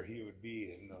 There he would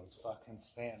be in those fucking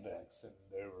spandex, and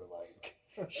they were like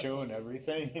showing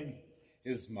everything. And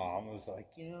his mom was like,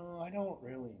 I don't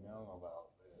really know about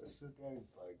this. The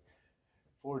guy's like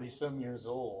 40-some years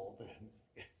old, and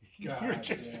you're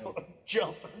just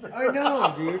jumping around. I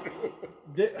know,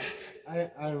 dude. I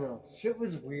don't know. Shit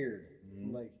was weird.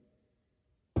 Mm-hmm. Like,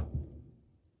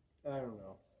 I don't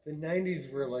know. The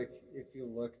 90s were like, if you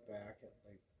look back at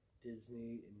like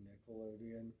Disney and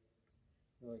Nickelodeon,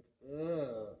 you're like,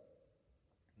 ugh.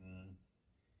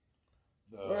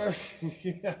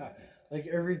 Yeah. Like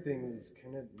everything was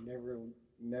kind of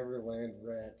Neverland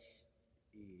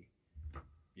Ranch-y.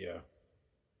 Yeah.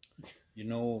 You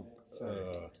know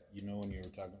when you were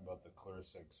talking about the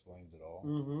Clarissa Explains It All?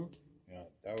 Mm-hmm. Yeah,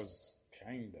 that was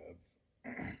kind of,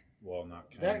 well, not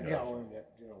kind that of. That gal ended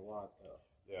up doing a lot, though.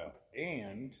 Yeah,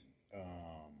 and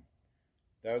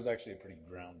that was actually a pretty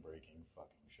groundbreaking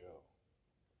fucking show.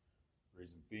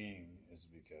 Reason being is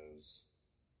because,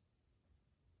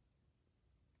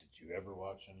 did you ever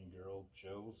watch any girl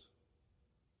shows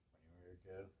when you were a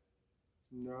kid?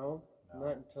 No.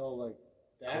 Not until like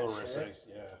that Clarissa, shit.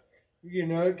 yeah.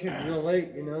 It could relate,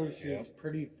 she was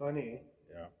pretty funny.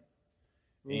 Yeah.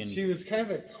 I mean, she was kind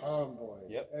of a tomboy.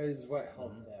 Yep. Is what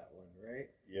helped that one, right?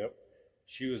 Yep.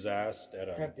 She was asked at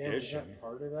an God damn, is audition. that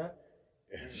part of that?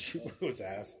 She was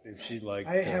asked if she liked...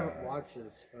 I haven't watched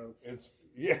this, folks.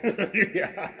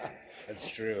 Yeah, that's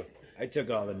true. I took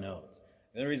all the notes.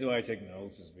 And the reason why I take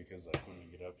notes is because, like, when you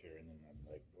get up here and then I'm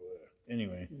like, bleh.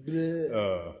 Anyway,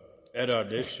 at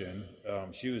audition,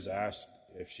 she was asked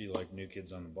if she liked New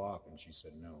Kids on the Block, and she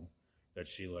said no, that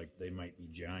she liked They Might Be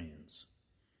Giants.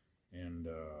 And,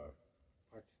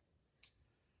 what?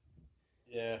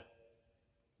 Yeah.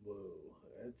 Whoa,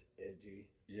 that's edgy.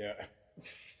 Yeah.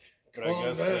 But I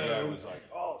guess the guy was like,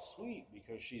 oh, sweet,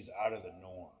 because she's out of the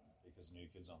norm, because New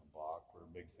Kids on the Block were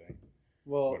a big thing.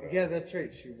 Well, yeah, that's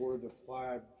right. She wore the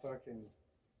plaid fucking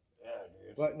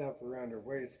button up around her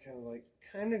waist,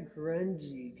 kind of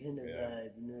grungy kind of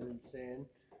vibe, you know what I'm saying?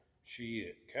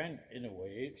 She kind of, in a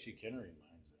way, she kind of reminds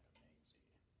me of Maisie.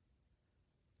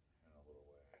 In a little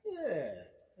way. Yeah,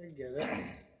 I get it.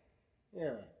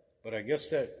 Yeah. But I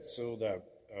guess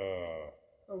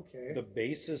okay. The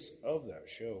basis of that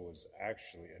show was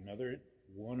actually another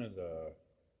one of the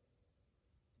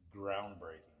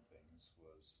groundbreaking things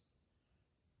was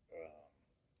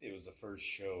it was the first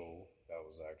show that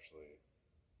was actually,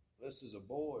 this is a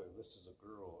boy, this is a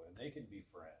girl, and they can be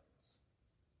friends.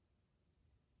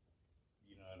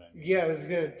 You know what I mean? Yeah, I was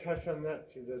going to touch on that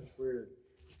too. That's weird.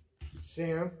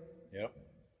 Sam? Yep.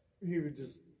 He would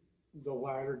just, the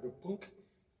ladder go punk.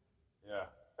 Yeah.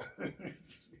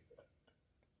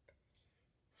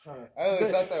 Huh. I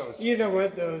always thought that was... You know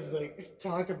what, though, is like,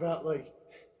 talk about, like,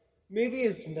 maybe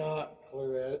it's not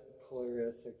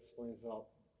Clarissa Explains It All,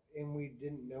 and we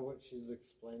didn't know what she was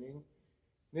explaining,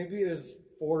 Maybe it was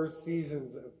 4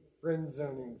 seasons of friend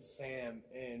zoning Sam,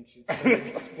 and she's trying to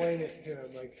explain it to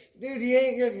him like, dude, you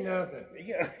ain't getting nothing.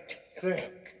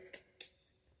 Sam.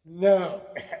 No.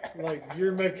 Like,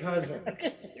 you're my cousin.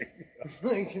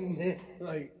 like,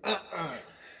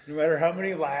 No matter how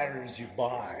many ladders you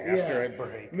buy after I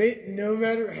break. No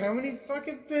matter how many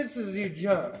fucking fences you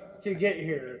jump to get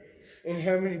here, and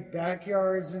how many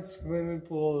backyards and swimming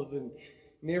pools and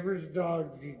neighbors'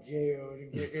 dogs you JO to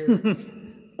get here.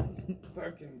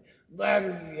 Fucking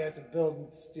ladders you have to build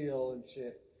and steal and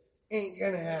shit. Ain't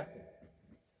gonna happen.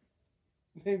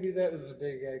 Maybe that was a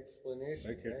big explanation.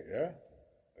 That could, right? yeah,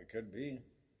 it could be.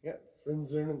 Yeah, friend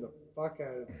zoning the fuck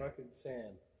out of fucking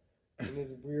Sam. And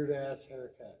his weird ass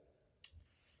haircut.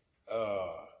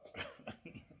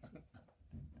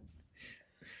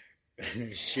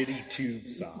 Shitty tube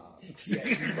songs. Yeah,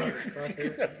 you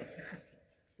motherfucker.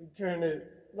 I'm trying to,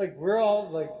 like, we're all,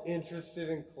 like, interested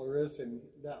in Clarissa, and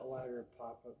that ladder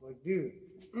pop up. Like, dude.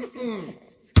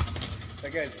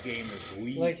 That guy's game is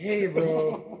weak. Like, hey,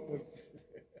 bro. Like,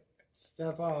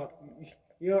 step off.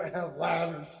 You don't have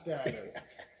ladder status.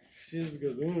 She just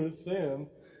goes, it's Sam.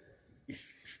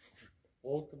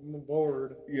 Welcome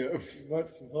aboard. Yeah. You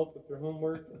want some help with your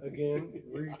homework? Again,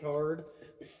 retard.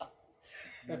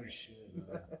 No shit.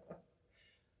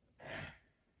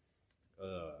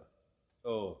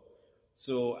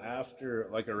 So after,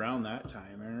 like, around that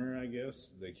time, I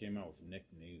guess, they came out with Nick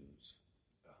News.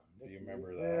 Do you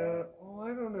remember that? I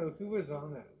don't know. Who was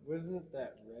on that? Wasn't it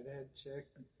that redhead chick?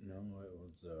 No, it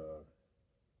was,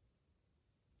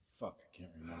 fuck, I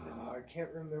can't remember. I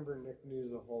can't remember Nick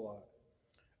News a whole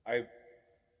lot.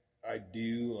 I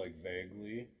do, like,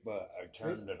 vaguely, but I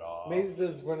turned it off. Maybe this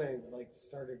is when I, like,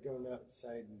 started going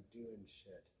outside and doing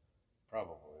shit.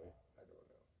 Probably. I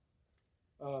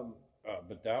don't know.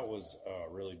 But that was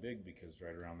really big because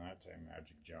right around that time,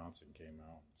 Magic Johnson came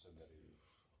out and said that he...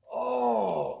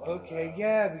 Oh, okay,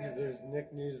 yeah, because there's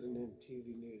Nick News and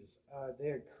MTV News. They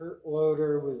had Kurt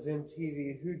Loder was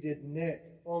MTV. Who did Nick?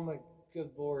 Oh my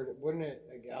good lord, wasn't it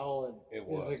a gal? It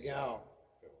was a gal.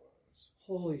 It was.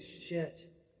 Holy shit.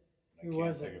 Who I can't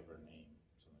was think it? of her name.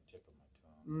 It's on the tip of my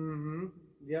tongue. Mm-hmm.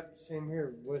 Yep, same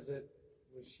here. Was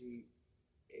she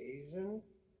Asian?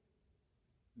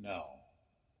 No.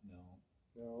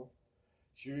 No.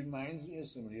 She reminds me of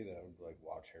somebody that would, like,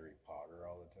 watch Harry Potter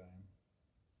all the time.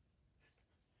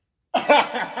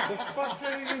 The fuck's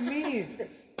that even mean?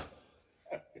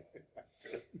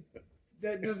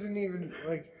 That doesn't even,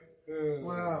 like,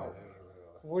 wow.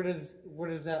 What does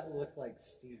that look like,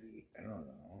 Stevie? I don't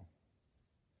know.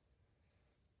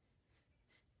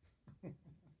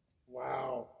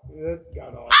 Wow. That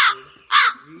got awkward.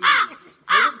 Jeez.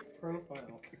 What a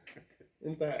profile.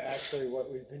 Isn't that actually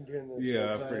what we've been doing this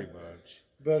whole time? Pretty much.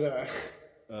 But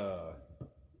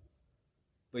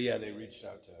yeah, they reached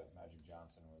out to Magic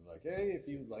Johnson and was like, hey, if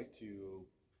you'd like to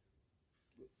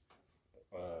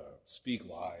speak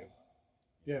live.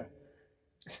 yeah.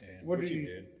 And What which did he he-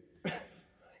 did.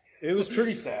 It was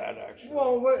pretty sad, actually.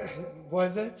 Well, what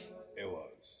was it? It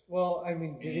was. Well, I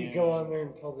mean, did he go on there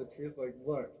and tell the truth? Like,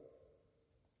 look,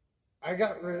 I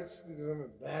got rich because I'm a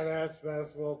badass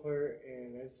basketball player,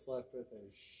 and I slept with a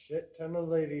shit ton of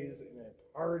ladies, and I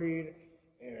partied,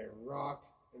 and I rocked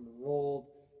and rolled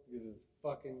because it's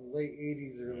fucking late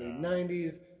 80s, early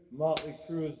 90s. Motley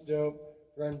Crue is dope.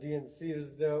 Run DMC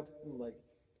is dope. And like,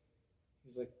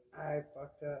 he's like, I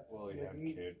fucked up. Well, he had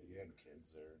kids there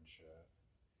and shit.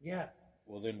 Yeah.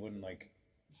 Well, then wouldn't, like...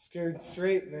 Scared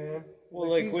straight, man. Well,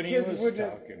 like these when he kids was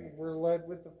talking... were led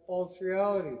with the false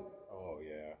reality. Oh,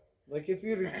 yeah. Like, if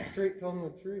you'd have straight told them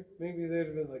the truth, maybe they'd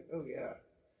have been like, oh, yeah.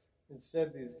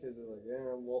 Instead, these kids are like,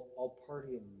 yeah, well, I'll party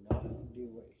and not do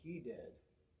what he did.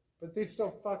 But they still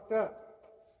fucked up.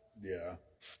 Yeah.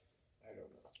 I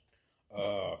don't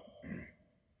know.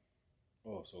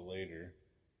 So later,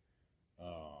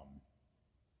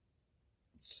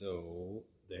 so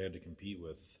they had to compete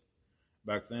with,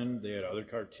 back then they had other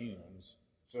cartoons.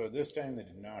 So at this time they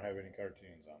did not have any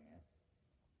cartoons on there.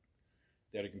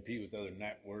 They had to compete with other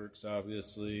networks,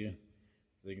 obviously.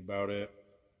 Think about it.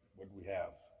 What did we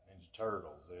have? Ninja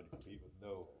Turtles. They had to compete with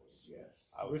those.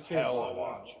 Yes. I was Which they hella bought out.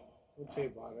 watching. Which they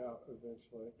bought out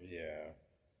eventually. Yeah.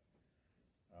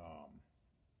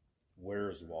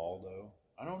 Where's Waldo?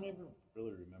 I don't even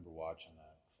really remember watching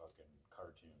that fucking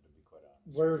cartoon, to be quite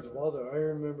honest. Where's Waldo? I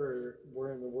remember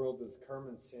Where in the World is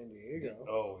Carmen Sandiego.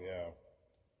 Oh, yeah.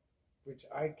 Which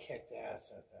I kicked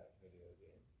ass at that video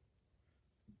game.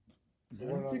 I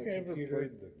don't think I ever computer.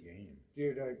 played the game.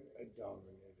 Dude, I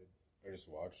dominated. I just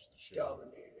watched the show.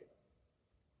 Dominated.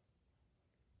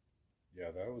 Yeah,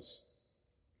 that was...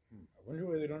 I wonder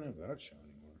why they don't have that show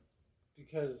anymore.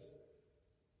 because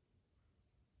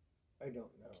I don't know.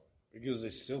 Because they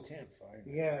still can't find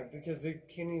it. Yeah, because they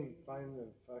can't even find the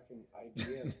fucking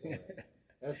idea for it.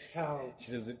 That's how.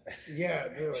 She doesn't. Yeah,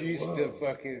 they're She like, used whoa. to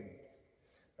fucking.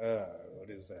 What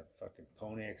is that fucking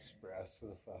Pony Express?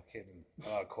 The fucking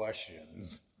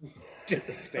questions to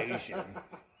the station.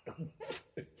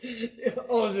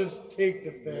 I'll just take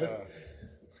the fifth. Yeah.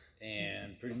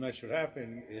 And pretty much what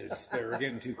happened is they were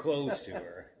getting too close to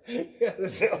her. Yeah,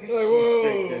 So like, she whoa.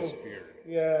 straight disappeared.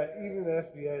 Yeah, even the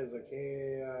FBI is like,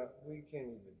 hey, we can't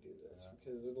even do this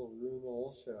because it'll ruin the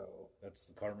whole show. That's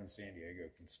the Carmen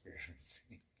Sandiego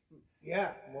conspiracy.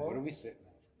 Yeah, well, What are we sitting at?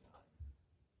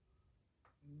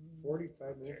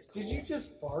 45 minutes. Okay, cool. Did you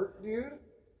just fart, dude?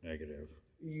 Negative.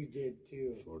 You did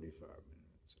too. 45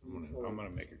 minutes. I'm gonna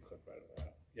make a clip out of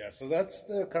that. Yeah, so that's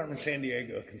the Carmen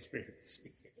Sandiego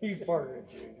conspiracy. He farted,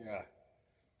 dude. Yeah.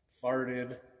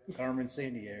 Farted. Carmen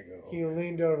Sandiego. He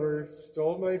leaned over,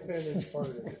 stole my pen, and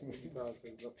farted.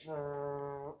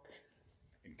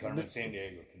 And Carmen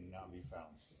Sandiego cannot be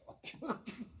found still.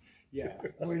 Yeah,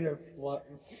 we'd have left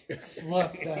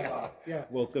that off. Yeah.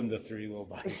 Welcome to Three Wheel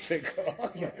Bicycle.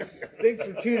 Yeah. Thanks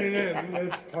for tuning in.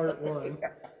 That's part one.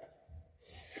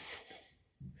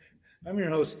 I'm your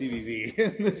host, Stevie V.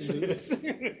 And this is...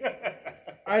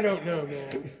 I don't know,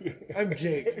 man. I'm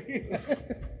Jake.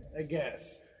 I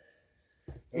guess.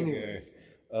 Okay.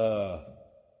 So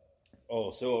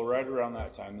right around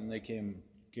that time, then they came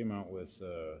out with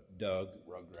Doug,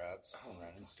 Rugrats,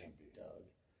 Ren and Stimpy.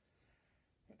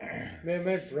 Man,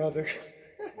 my brother.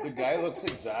 The guy looks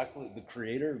exactly, the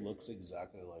creator looks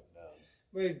exactly like Doug.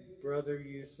 My brother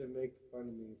used to make fun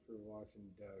of me for watching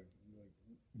Doug. Like,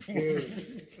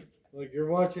 dude, like you're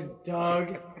watching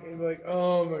Doug, and like,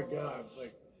 oh my god,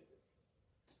 like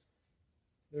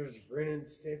there's Ren and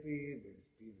Stimpy, there's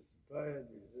Beavis and Bud,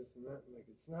 there's this and that. Like,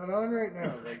 it's not on right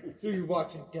now. Like, so you're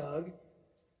watching Doug,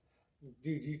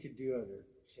 dude. You could do other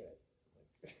shit.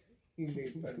 Like, he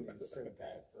made fun of me so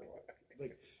bad for a while.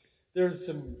 Like, there's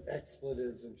some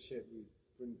expletives and shit we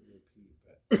wouldn't repeat,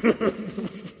 but it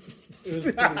was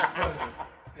pretty funny.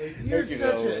 Like, you're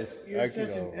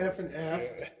such an F and F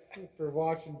for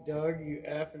watching Doug, you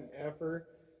F and F'er.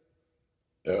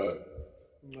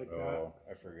 Like that. Oh,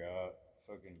 I forgot.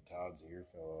 Fucking Todd's ear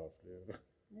fell off, dude.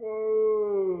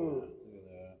 Whoa! Look at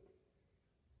that.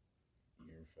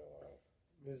 Ear fell off.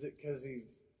 Is it because he's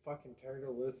fucking tired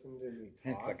of listening to me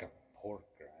talk? It's like a pork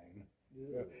grind.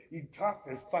 Yeah. You talk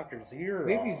this fucker's ear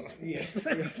Maybe off. yeah.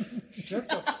 Shut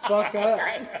the fuck up.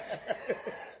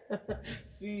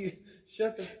 See,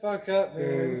 shut the fuck up,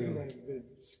 man. Like the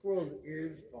squirrel's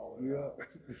ears falling out.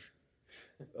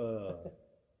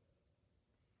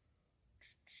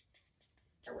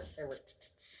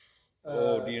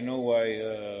 Do you know why?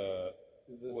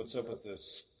 Is this What's up with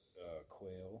this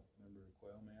quail? Remember the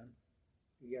quail man?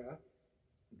 Yeah.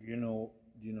 Do you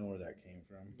know where that came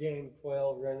from? Dan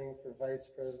Quayle running for vice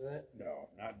president? No,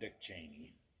 not Dick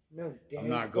Cheney. No, Dan I'm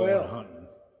not Quayle. going hunting.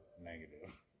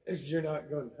 Negative. Is you're not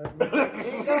going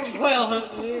hunting? Go quail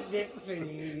hunting, Dick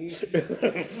Cheney.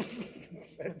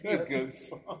 That'd be a good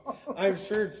song. I'm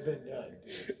sure it's been done,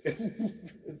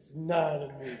 dude. It's not a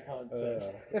new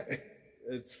concept.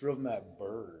 It's from that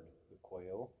bird, the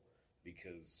quail,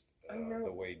 because I know.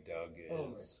 the way Doug is, Oh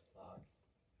my fuck.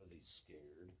 because he's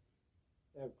scared.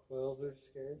 Quails are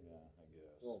scared? Yeah, I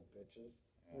guess. Little bitches.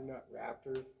 They're not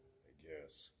raptors. I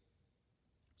guess.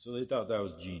 So they thought that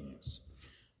was genius.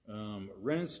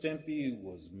 Ren and Stimpy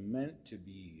was meant to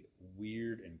be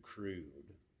weird and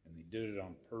crude, and they did it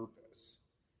on purpose.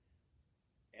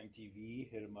 MTV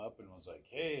hit them up and was like,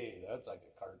 "Hey, that's like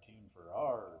a cartoon for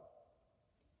our,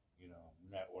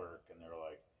 network." And they're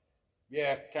like,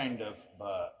 "Yeah, kind of,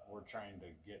 but we're trying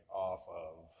to get off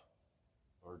of,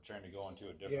 or trying to go into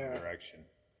a different direction."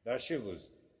 That shit was,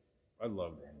 I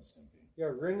loved Ren and Stimpy.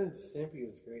 Yeah, Ren and Stimpy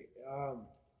is great.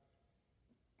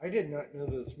 I did not know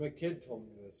this. My kid told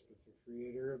me this, but the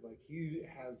creator, like, he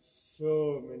has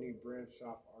so many branched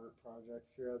off art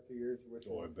projects throughout the years, which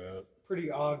Oh, I are bet.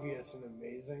 pretty obvious and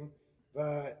amazing.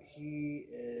 But he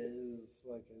is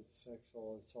like a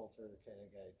sexual assaulter kind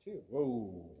of guy too.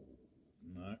 Whoa,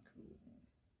 not cool.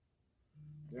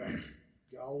 Yeah,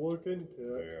 y'all look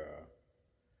into it. Yeah.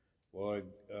 Well,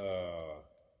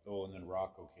 and then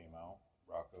Rocco came out.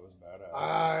 Rocco was badass.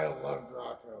 I loved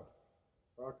Rocco.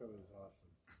 Rocco is awesome.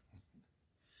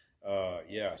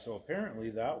 Yeah, so apparently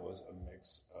that was a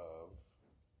mix of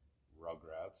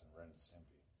Rugrats and Ren and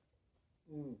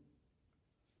Stimpy.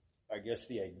 I guess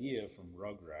the idea from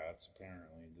Rugrats,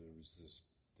 apparently, there was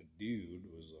the dude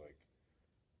was like,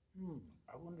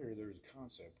 I wonder if there's a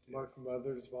concept Mark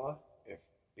Mothersbaugh. if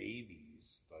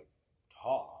babies, like,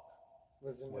 talk,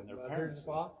 Wasn't when it their Mother's parents did.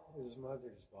 Baugh? It was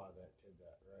Mother's Baugh that did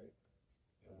that, right?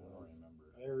 I don't remember.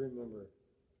 I remember.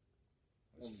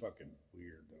 It was fucking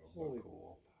weird though, Holy but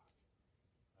cool.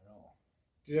 I know.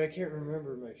 Dude, I can't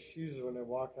remember my shoes when I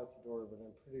walk out the door, but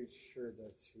I'm pretty sure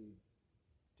that's who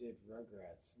did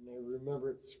Rugrats. And I remember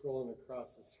it scrolling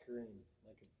across the screen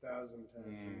like 1,000 times. I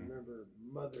remember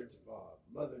Mother's Baugh,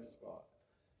 Mother's Baugh.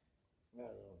 I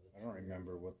don't know. I don't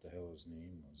remember what the hell his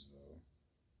name was though.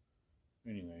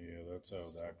 Anyway, yeah, that's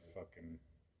how that fucking.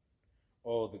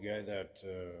 Oh, the guy that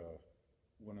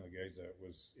one of the guys that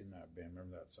was in that band.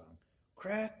 Remember that song?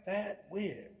 Crack that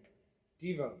whip.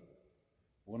 Devo.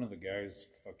 One of the guys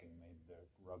fucking made the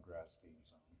Rugrats theme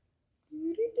song.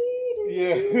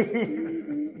 Yeah.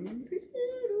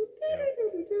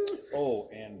 Oh,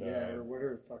 and yeah, or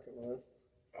whatever the fuck it was.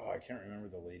 oh, I can't remember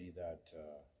the lady that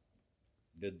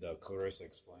did the Clarissa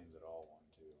Explains It All one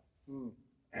too.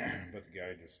 But the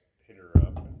guy just hit her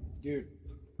up. And, Dude,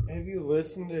 have you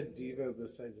listened to Devo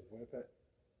besides Whip It?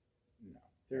 no,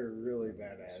 They're a really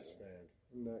badass band.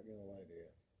 I'm not gonna lie to you.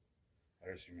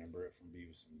 I just remember it from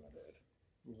Beavis and Butthead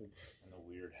and the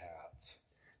weird hats.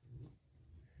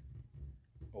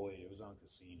 Oh wait, it was on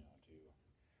Casino too.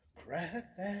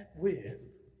 Crack that whip.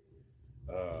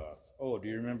 Oh, do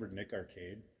you remember Nick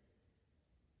Arcade?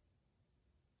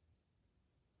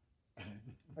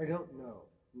 I don't know.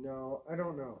 No, I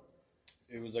don't know.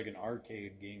 It was like an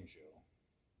arcade game show.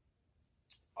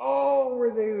 Oh,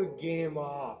 where they would game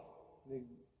off.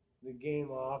 They game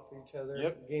off each other.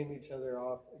 Yep. Game each other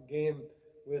off. Game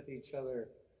with each other.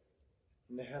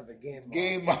 And they have a game off.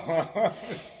 Game on.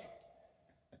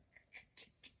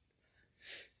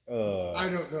 I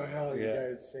don't know how you yeah.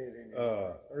 guys say it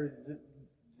anymore. Or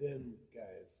them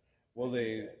guys. Well,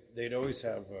 they'd always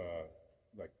have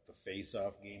like the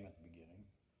face-off game at the beginning.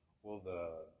 Well,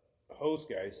 the host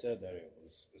guy said that it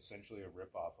was essentially a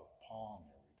rip-off of Pong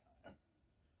every time,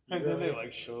 and then they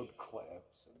like showed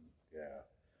clips and yeah.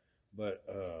 But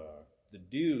the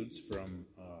dudes from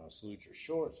Salute Your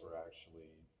Shorts were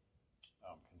actually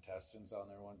contestants on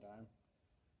there one time,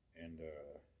 and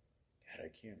God, I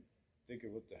can't think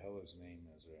of what the hell his name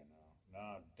is right now.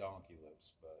 Not Donkey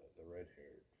Lips, but the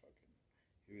red-haired fucking.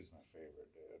 He was my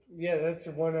favorite dude. Yeah, that's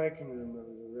the one I can remember,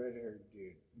 the red-haired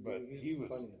dude. But He's he was,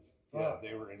 funny as yeah, fuck.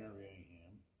 they were interviewing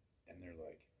him, and they're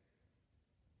like,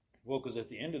 well, because at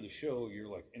the end of the show, you're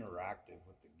like interactive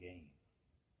with the game.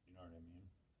 You know what I mean?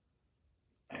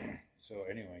 So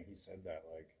anyway, he said that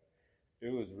like,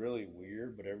 it was really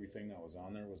weird, but everything that was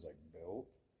on there was like built.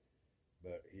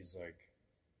 But he's like,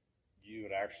 you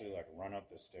would actually like run up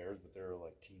the stairs, but there were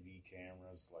like TV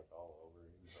cameras like all over.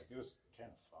 He's like, it was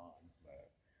kind of fun,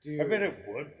 but Dude, I bet it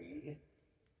would be.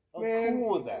 How Man. cool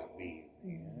would that be?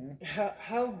 Man?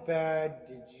 how bad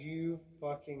did you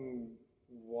fucking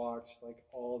watch like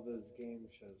all those game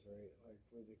shows, right? Like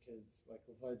where the kids, like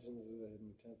Legends of the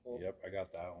Hidden Temple. Yep, I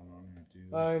got that one on here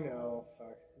too. I know,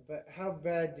 fuck. But how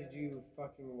bad did you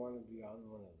fucking want to be on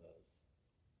one of those?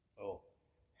 Oh,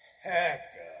 heck,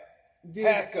 Dude,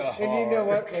 hecka and you know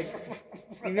hard. what? Like,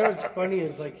 you know what's funny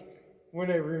is like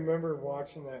when I remember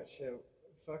watching that show.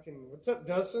 Fucking, what's up,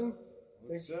 Dustin?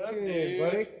 What's Thanks up, for tuning in, dude?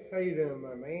 buddy. How you doing,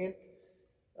 my man?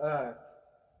 I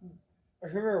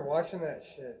remember watching that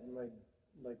shit, and like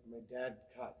my dad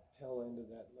caught tail into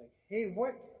that. Like, hey,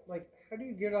 what? Like, how do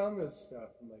you get on this stuff?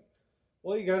 I'm like,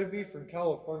 well, you got to be from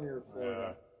California or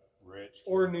Florida Rich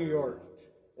or New York,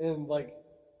 and like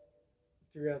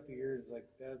throughout the years, like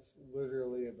that's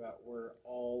literally about where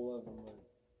all of them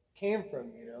came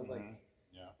from. You know, like.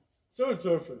 Yeah.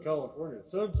 So-and-so from California,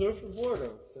 so-and-so from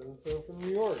Florida, so-and-so from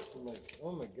New York. I'm like,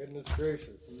 oh my goodness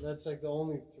gracious. And that's like the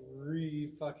only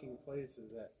 3 fucking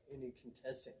places that any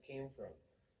contestant came from.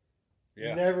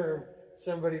 Yeah. Never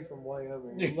somebody from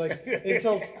Wyoming. And like,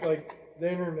 until like the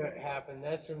internet happened,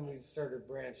 that's when we started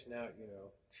branching out, you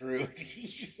know. True.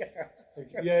 Yeah.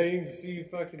 Like, yeah, you can see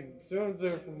fucking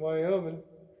so-and-so from Wyoming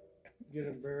get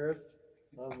embarrassed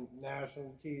on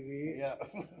national TV. Yeah.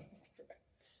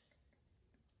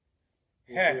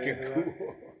 Hecka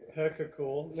cool. Hecka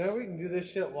cool. Now we can do this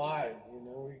shit live, you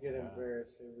know. We get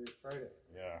embarrassed every Friday.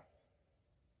 Yeah.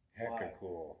 Hecka Live.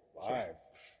 cool. Live.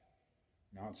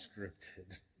 Not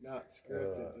scripted. Not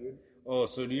scripted, dude. Oh,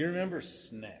 so do you remember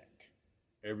Snick?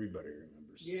 Everybody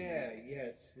remembers Snick.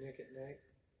 Yeah, Snick at Night.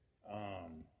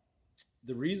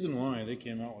 The reason why they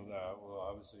came out with that, well,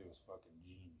 obviously it was fucking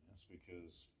genius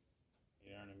because,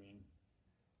 you know what I mean?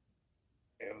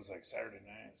 It was like Saturday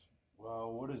nights.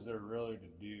 Well, what is there really to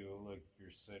do? Like, if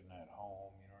you're sitting at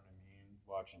home, you know what I mean?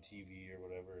 Watching TV or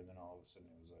whatever, and then all of a sudden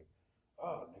it was like,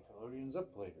 oh, Nickelodeon's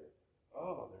up later.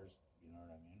 Oh, there's, you know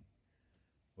what I mean?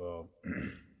 Well,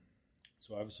 so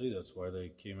So obviously that's why they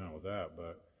came out with that.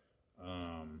 But oh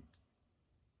my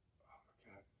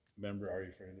god, remember Are You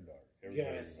Afraid of the Dark? Everybody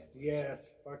remembers. Yes,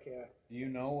 fuck yeah. Do you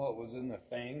know what was in the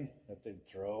thing that they'd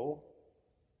throw?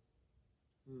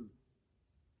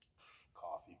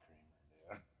 Coffee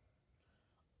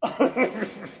creamer, dude.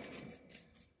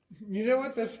 You know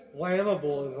what? That's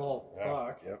flammable as all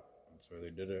fuck. Yep, that's where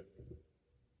they did it.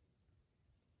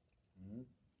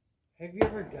 Have you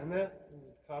ever done that with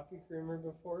coffee creamer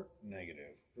before?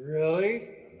 Negative. Really?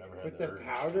 I've never had With the urge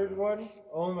powdered to. one?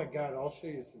 Oh my god, I'll show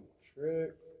you some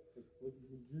tricks.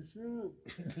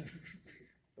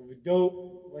 Of a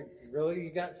dope. Like, really? You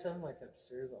got some? Like,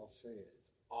 upstairs? I'll show you. It's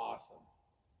awesome.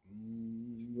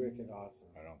 It's wicked awesome.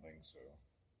 I don't think so.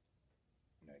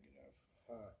 Negative.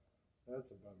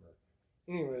 That's a bummer.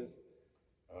 Anyways,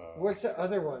 what's the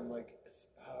other one? Like,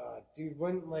 dude,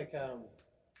 one, like,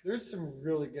 there's some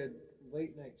really good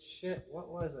late night shit. What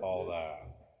was it? All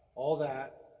that. All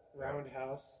that.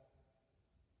 Roundhouse.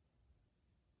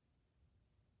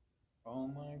 Oh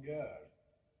my god.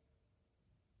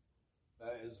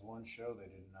 That is one show they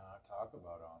did not talk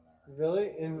about on there.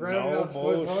 Really? In No Roundhouse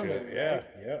was on bullshit. there, Yeah, right?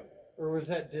 yeah. Or was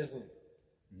that Disney?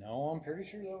 No, I'm pretty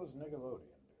sure that was Nickelodeon,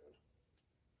 dude.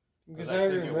 Because 'Cause I I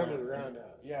think it remember went-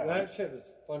 Roundhouse. yeah. That shit was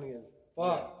funny as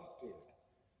fuck, dude.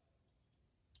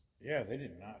 Yeah, they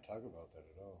did not talk about that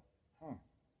at all. Huh.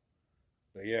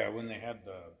 But yeah, when they had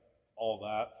the all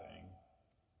that thing,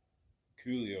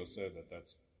 Coolio said that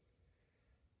that's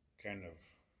kind of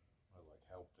like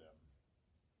helped him,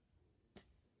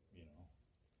 you know.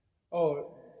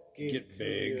 Oh, Get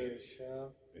big. Coolio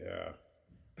show. Yeah.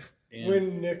 And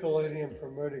When Nickelodeon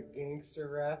promoted gangster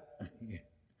rap.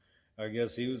 I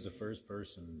guess he was the first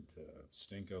person to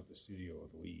stink out the studio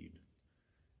with weed,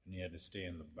 and he had to stay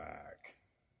in the back.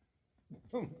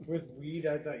 With weed,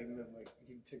 I thought you meant like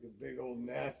he took a big old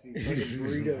nasty fucking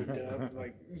burrito dump,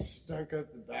 like stunk up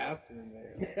the bathroom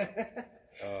there.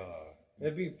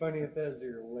 That'd be funny if that was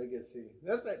your legacy.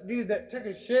 That's that dude that took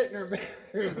a shit in her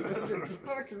bathroom. In the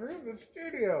fucking room in the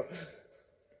studio.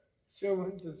 Show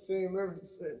went the same ever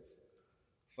since.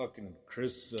 Fucking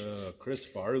Chris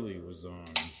Farley was on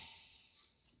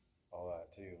all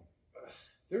that too.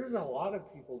 There's a lot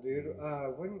of people, dude.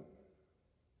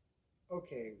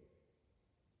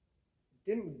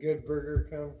 Didn't Good Burger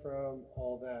come from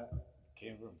all that?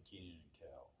 Came from Keenan and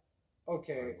Kel.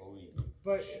 Okay, I believe.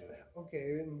 but Shit.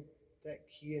 okay, and that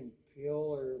Key and Peele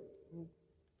or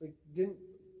like didn't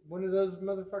one of those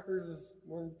motherfuckers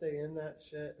weren't they in that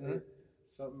shit or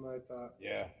something? I thought.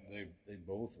 Yeah, they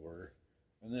both were.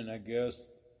 And then I guess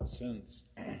since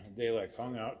they like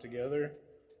hung out together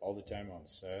all the time on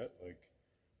set, like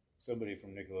somebody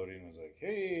from Nickelodeon was like,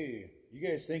 "Hey, you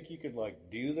guys think you could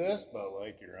like do this, but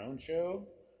like your own show?"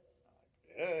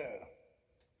 I'm like, yeah.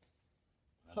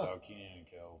 That's how Keenan and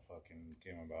Kel fucking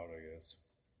came about, I guess.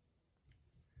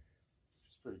 Which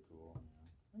is pretty cool.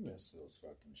 Man. I miss those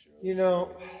fucking shows. You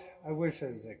know, I wish I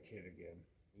was a kid again.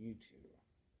 Me too.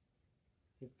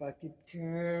 If I could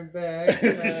turn back time,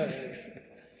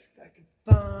 if I could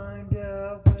find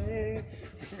a way.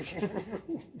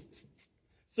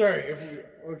 Sorry,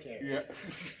 okay. Yeah.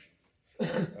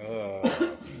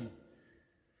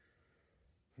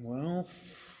 Well.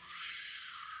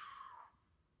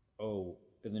 Oh,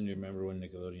 and then you remember when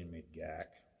Nickelodeon made Gak?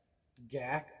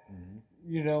 Gak? Mm-hmm.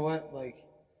 You know what? Like,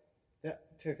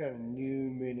 that took on a new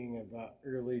meaning about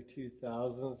early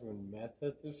 2000s when meth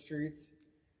hit the streets.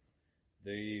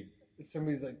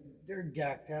 Somebody's like, they're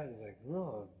gacked out. It's like,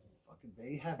 oh, fucking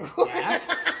they have Gak?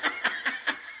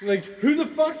 Like, who the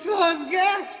fuck still has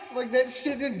Gak? Like, that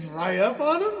shit didn't dry up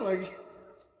on them?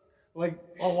 Like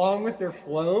along with their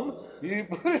phloem? You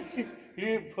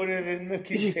didn't put it in the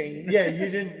container. Yeah, you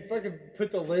didn't fucking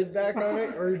put the lid back on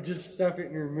it or just stuff it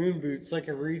in your moon boots like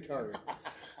a retard.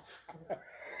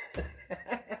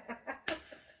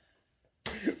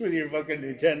 With your fucking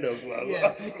Nintendo glove.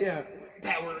 Yeah.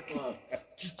 Power glove.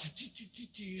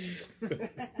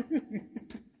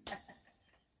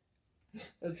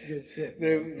 That's good shit.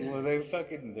 They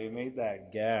made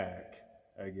that Gak,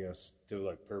 I guess, to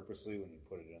like purposely when you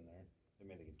put it in there. They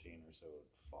made the container so it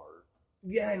would fart.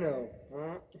 Yeah, I know.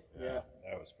 Yeah.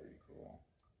 That was pretty cool.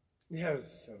 Yeah, it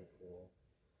was so cool.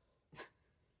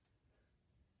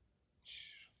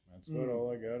 That's about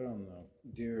all I got on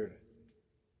the Dude.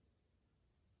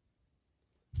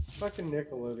 Fucking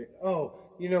Nickelodeon.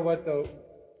 Oh, you know what though?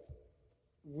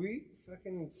 We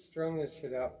fucking strung this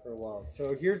shit out for a while.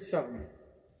 So here's something.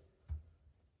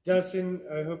 Dustin,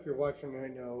 I hope you're watching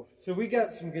right now. So we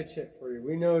got some good shit for you.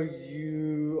 We know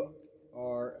you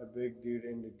are a big dude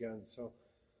into guns. So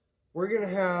we're going to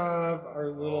have our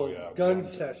little gun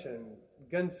session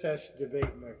gun sesh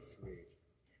debate next week.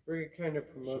 We're gonna kind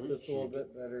of promote this a little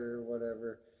bit better or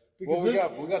whatever. Well, we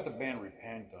got the band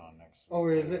Repent on next week. Oh,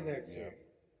 is it next week?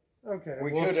 Okay.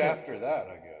 We could after that,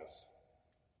 I guess.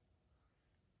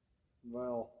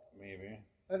 Well, maybe.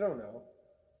 I don't know.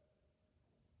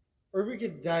 Or we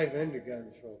could dive into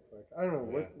guns real quick. I don't know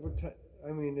what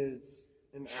I mean, it's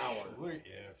an hour. We're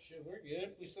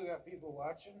good. We still got people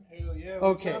watching. Hell yeah.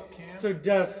 Okay. What's up, Cam? So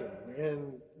Dustin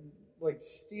and like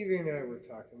Stevie and I were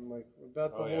talking like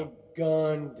about the whole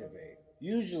gun debate.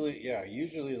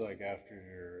 Usually like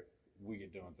after we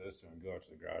get done with this and we go out to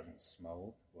the garage and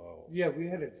smoke. Well, yeah, we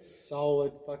had a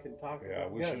solid fucking talk. Yeah,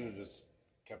 about we guns. should have just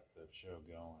kept the show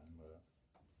going,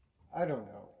 but I don't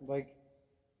know. Like,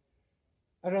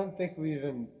 I don't think we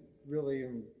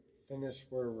really finished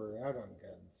where we're at on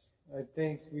guns. I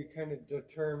think we kind of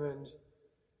determined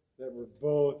that we're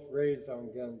both raised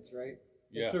on guns, right?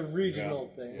 Yeah. It's a regional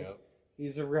thing. Yeah.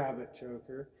 He's a rabbit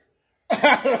choker.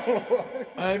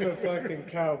 I'm a fucking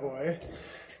cowboy.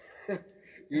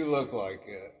 You look like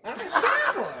it. I'm a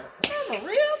cowboy. I'm a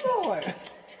real boy.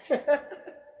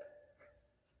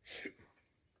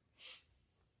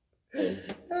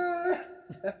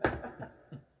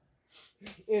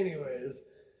 Anyways,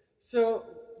 so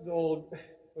the old,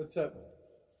 what's up,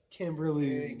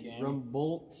 Kimberly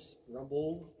Rumbles? Yep,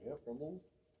 Rumbles.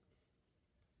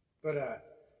 But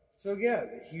so yeah,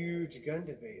 the huge gun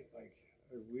debate, like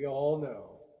we all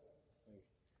know, like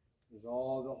there's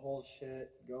all the whole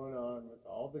shit going on with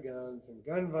all the guns and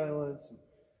gun violence and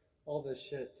all this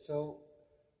shit. So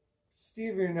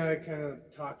Stevie and I kind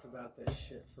of talked about this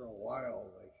shit for a while,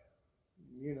 like.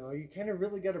 You know, you kind of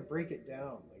really got to break it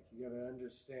down. Like, you got to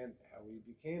understand how we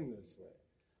became this way.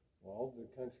 Well,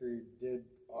 the country did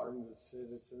arm the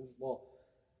citizens. Well,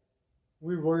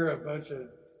 we were a bunch of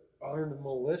armed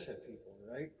militia people,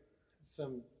 right?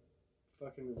 Some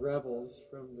fucking rebels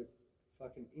from the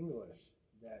fucking English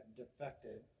that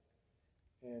defected,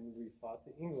 and we fought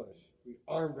the English. We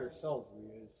armed ourselves.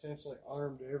 We essentially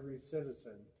armed every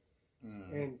citizen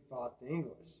and fought the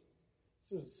English.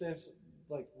 So essentially,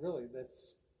 like, really,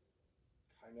 that's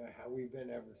kind of how we've been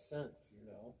ever since, you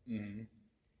know? Mm-hmm.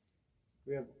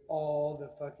 We have all the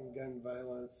fucking gun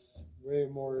violence, way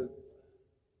more.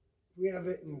 We have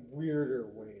it in weirder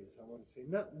ways, I want to say.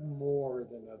 Not more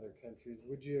than other countries.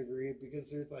 Would you agree? Because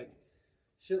there's, like,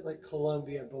 shit like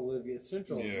Colombia, Bolivia,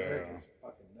 Central America's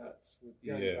fucking nuts with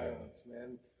gun violence,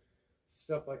 man.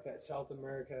 Stuff like that. South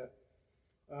America.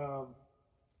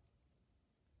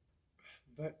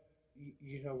 But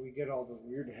you know, we get all the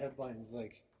weird headlines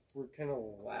like we're kind of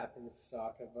laughing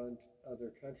stock of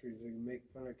other countries. They make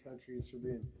fun of countries for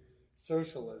being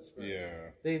socialist, but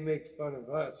they make fun of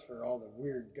us for all the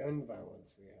weird gun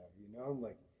violence we have, you know?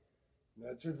 Like,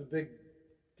 that's where the big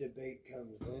debate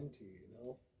comes into, you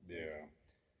know? Yeah.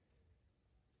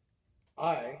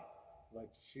 I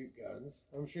like to shoot guns.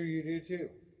 I'm sure you do too.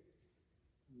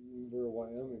 We're a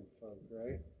Wyoming folk,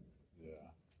 right? Yeah.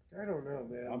 I don't know,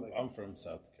 man. I'm from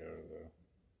South Dakota, though.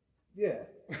 Yeah.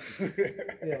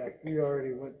 Yeah, we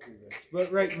already went through this. But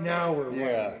right now we're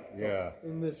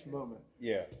in this moment.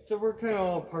 Yeah. So we're kind of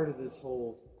all part of this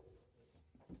whole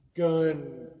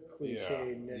gun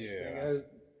cliche niche thing.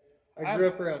 I grew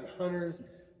up around hunters,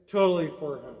 totally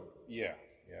for hunting. Yeah,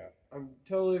 yeah. I'm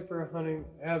totally for hunting,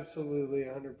 absolutely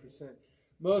 100%.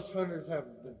 Most hunters have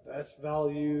the best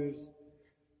values.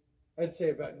 I'd say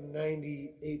about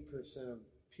 98% of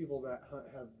people that hunt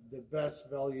have the best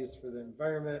values for the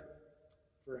environment,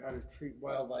 for how to treat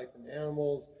wildlife and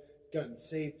animals, gun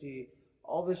safety,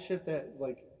 all the shit that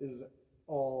like is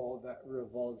all that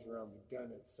revolves around the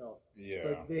gun itself. Yeah.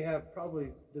 But they have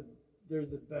probably they're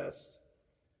the best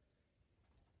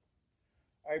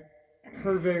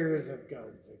purveyors of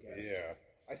guns, I guess. Yeah.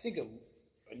 I think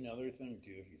another thing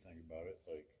too, if you think about it,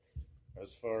 like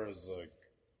as far as like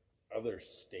other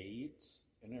states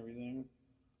and everything,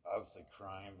 obviously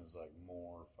crime is like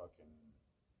more fucking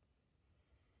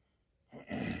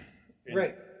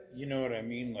right. You know what I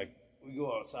mean? Like we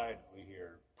go outside, we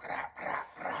hear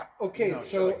okay, you know,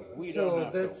 so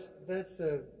that's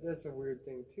a weird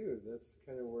thing too. That's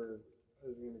kind of where I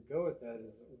was going to go with that.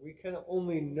 Is we kind of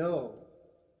only know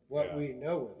what we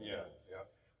know with guns. Yeah.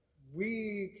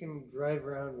 We can drive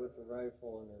around with a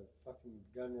rifle and a fucking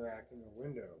gun rack in the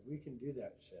window. We can do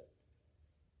that shit.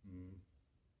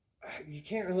 You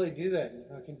can't really do that in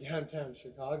fucking downtown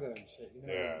Chicago and shit, you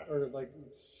know, or like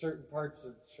certain parts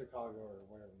of Chicago or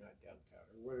whatever, not downtown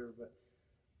or whatever. But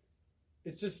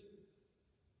it's just,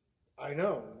 I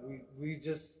know we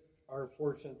just are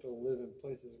fortunate to live in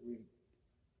places we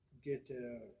get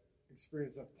to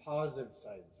experience the positive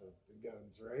sides of the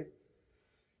guns, right?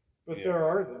 But Yeah. there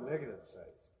are the negative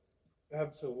sides.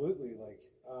 Absolutely. Like,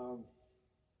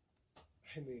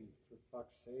 I mean, for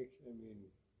fuck's sake, I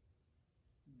mean,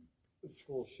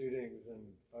 school shootings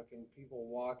and fucking people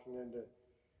walking into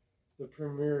the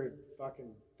premiere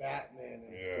fucking Batman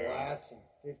and Yeah. blasting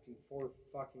 54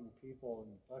 fucking people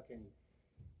and fucking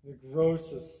the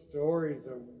grossest stories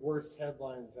and worst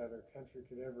headlines that our country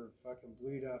could ever fucking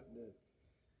bleed out into.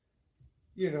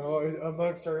 You know,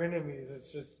 amongst our enemies,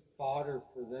 it's just fodder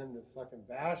for them to fucking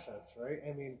bash us, right?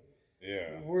 I mean,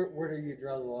 Yeah. where do you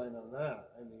draw the line on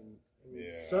that? I mean,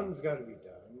 Yeah. something's got to be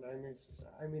done.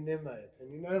 I mean, in my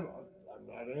opinion, I'm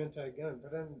not anti-gun,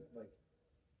 but I'm like,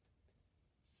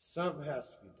 something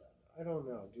has to be done. I don't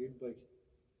know, dude. Like,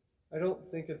 I don't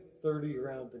think a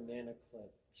 30-round banana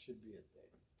clip should be a thing.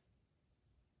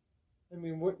 I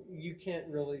mean, what you can't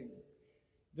really.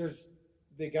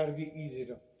 They got to be easy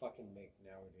to fucking make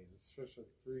nowadays, especially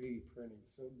 3D printing.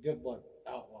 So good luck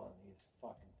outlawing these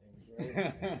fucking things,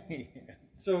 right? Yeah.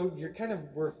 So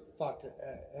we're fucked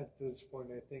at this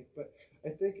point, I think. But I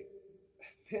think,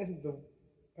 man,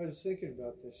 I was thinking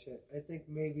about this shit. I think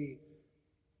maybe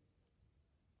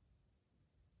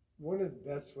one of the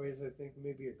best ways, I think,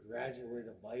 maybe a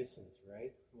graduated license,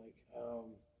 right? Like,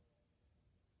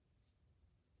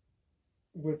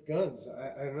 with guns,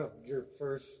 I don't know. Your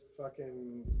first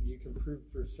fucking, you can prove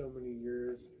for so many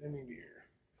years. I mean,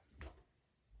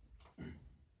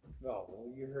 oh, well,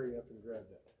 you hurry up and grab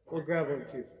that. Or grab one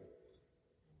too.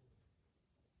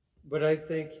 But I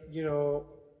think, you know,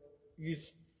 you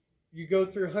go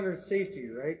through hunter safety,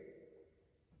 right?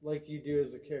 Like you do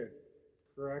as a kid,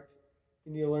 correct?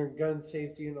 And you learn gun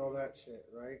safety and all that shit,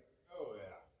 right? Oh yeah.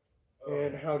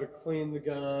 And how to clean the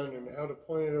gun and how to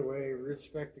point it away,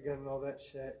 respect the gun and all that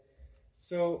shit.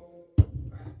 So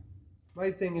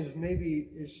my thing is maybe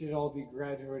it should all be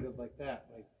graduated like that.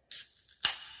 Like,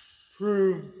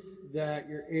 prove that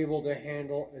you're able to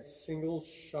handle a single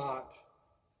shot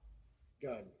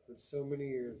gun for so many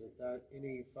years without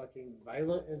any fucking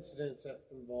violent incidents that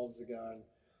involves a gun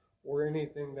or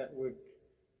anything that would,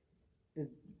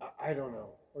 I don't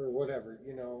know, or whatever,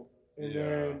 you know. And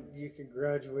then you can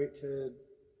graduate to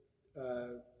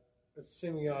a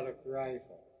semiotic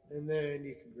rifle. And then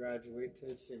you can graduate to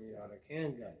a semiotic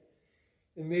handgun.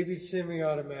 And maybe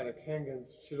semi-automatic handguns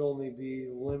should only be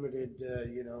limited to,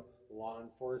 you know, law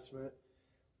enforcement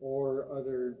or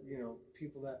other, you know,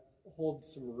 people that hold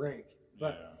some rank.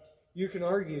 But you can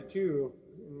argue, too,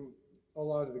 and a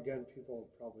lot of the gun people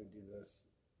probably do this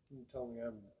and tell me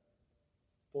I'm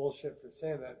bullshit for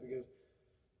saying that, because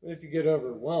if you get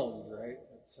overwhelmed, right,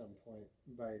 at some point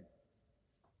by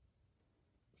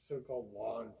so-called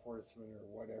law enforcement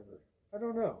or whatever, I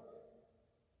don't know.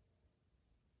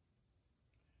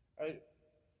 I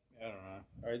don't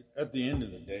know. At the end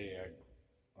of the day,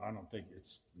 I don't think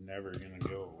it's never gonna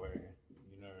go away.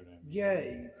 You know what I mean?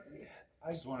 Yeah,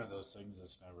 it's one of those things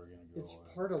that's never gonna go it's away.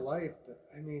 It's part of life, but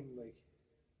I mean, like,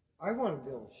 I want to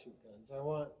be able to shoot guns. I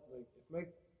want, like, if my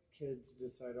kids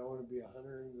decide I want to be a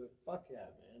hunter, and fuck yeah,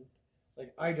 man.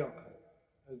 Like, I don't hunt.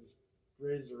 I was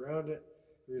raised around it.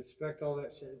 Respect all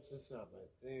that shit. It's just not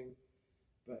my thing.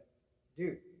 But,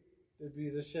 dude, it'd be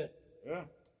the shit. Yeah.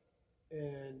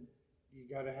 And you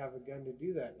got to have a gun to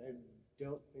do that. And I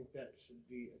don't think that should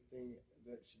be a thing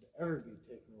that should ever be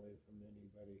taken away from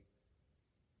anybody.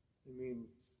 I mean,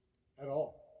 at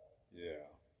all. Yeah.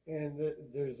 And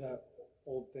there's that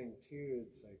old thing too.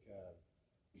 It's like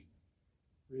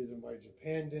reason why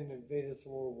Japan didn't invade us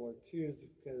in World War II is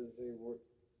because they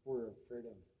were afraid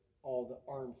of all the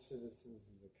armed citizens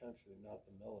of the country, not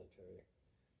the military.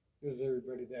 It was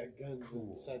everybody that had guns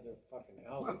inside their fucking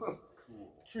houses.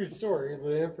 Cool. True story.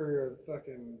 The Emperor of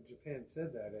fucking Japan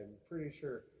said that. I'm pretty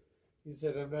sure. He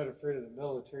said, I'm not afraid of the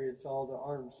military. It's all the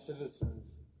armed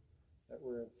citizens that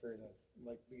we're afraid of.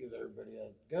 Like, because everybody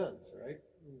had guns, right?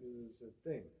 Because it was a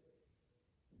thing.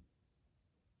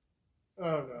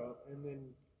 I don't know. And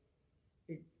then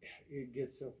it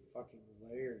gets so fucking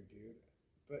layered, dude.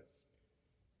 But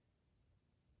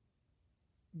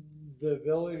the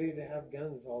ability to have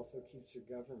guns also keeps your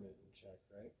government in check,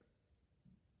 right?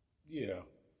 Yeah.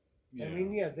 I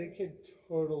mean, yeah, they could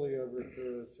totally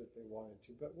overthrow us if they wanted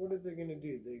to, but what are they going to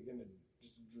do? They're going to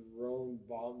just drone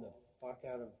bomb the fuck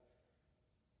out of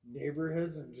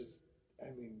neighborhoods and just, I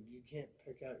mean, you can't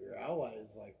pick out your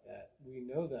allies like that. We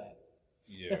know that.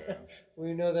 Yeah.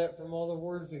 We know that from all the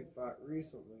wars we fought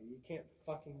recently. You can't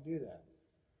fucking do that.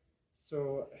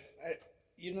 So,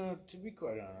 to be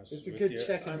quite honest, it's a good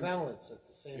check and balance at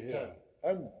the same time.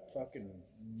 I'm fucking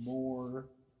more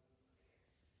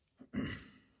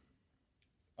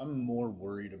I'm more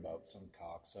worried about some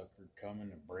cocksucker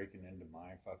coming and breaking into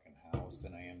my fucking house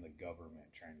than I am the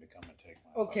government trying to come and take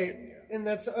my fucking gun. And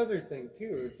that's the other thing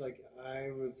too. It's like I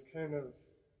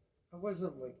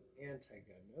wasn't like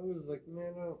anti-gun. I was like,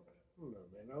 man, I don't know,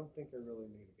 man. I don't think I really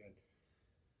need a gun.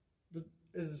 But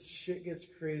as shit gets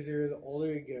crazier, the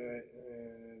older you get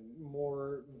and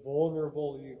more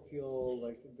vulnerable you feel,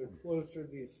 like the closer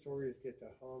these stories get to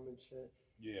home and shit.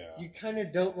 Yeah. You kind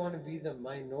of don't want to be the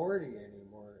minority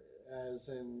anymore, as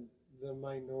in the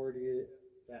minority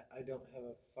that I don't have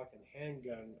a fucking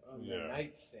handgun on the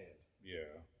nightstand.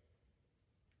 Yeah.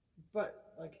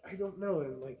 But, like, I don't know,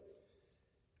 and like,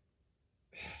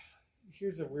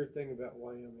 here's a weird thing about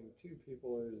Wyoming too.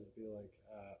 People always be like,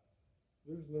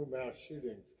 there's no mass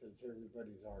shootings because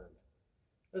everybody's armed.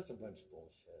 That's a bunch of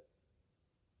bullshit.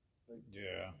 Like,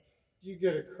 yeah. You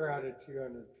get a crowd of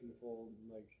 200 people,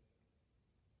 like,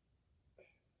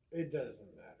 it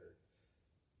doesn't matter.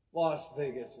 Las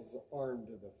Vegas is armed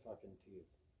to the fucking teeth.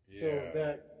 Yeah.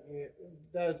 So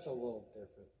that's a little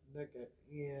different.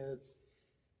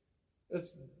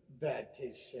 It's bad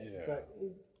taste shit. Yeah. But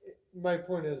my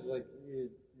point is, like,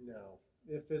 no.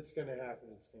 If it's going to happen,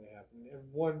 it's going to happen. And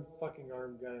one fucking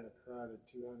armed guy in a crowd of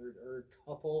 200 or a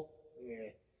couple,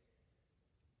 Yeah.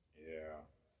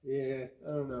 yeah,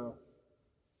 I don't know.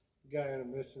 Guy on a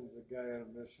mission's a guy on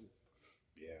a mission.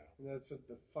 Yeah. And that's what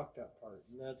the fucked up part.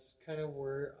 And that's kind of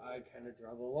where I kind of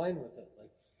draw the line with it.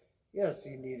 Like, yes,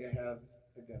 you need to have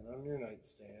a gun on your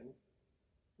nightstand,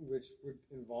 which would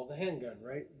involve a handgun,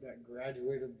 right? That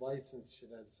graduated license shit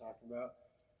I was talking about.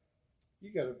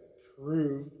 You gotta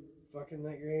prove fucking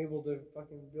that you're able to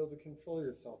fucking be able to control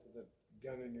yourself with a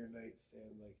gun in your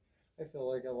nightstand. Like, I feel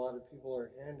like a lot of people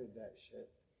are handed that shit.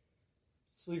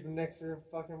 Sleeping next to their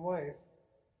fucking wife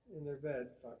in their bed,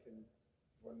 fucking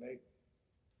one night,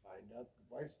 find out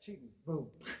the wife's cheating. Boom.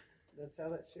 That's how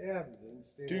that shit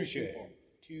happens.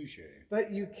 Touche.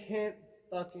 But you can't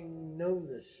fucking know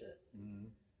this shit.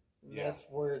 Mm-hmm. And that's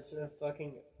where it's a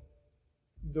fucking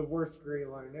the worst gray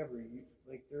line ever. You,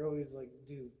 like, they're always like,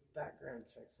 do background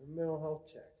checks and mental health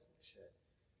checks and shit.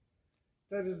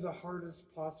 That is the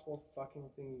hardest possible fucking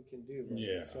thing you can do. Like,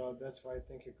 yeah. So that's why I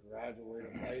think a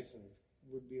graduated license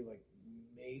would be like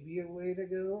maybe a way to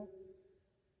go.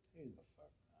 Who the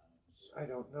fuck knows? I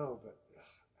don't know, but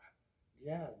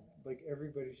yeah, like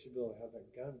everybody should be able to have a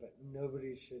gun, but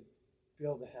nobody should be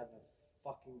able to have a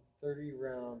fucking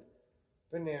 30-round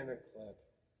banana clip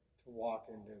to walk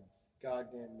into a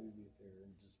goddamn movie theater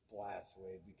and just blast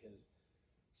away because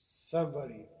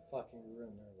somebody fucking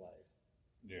ruined their life.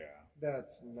 Yeah.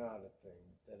 That's not a thing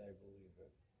that I believe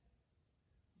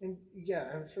in. And yeah,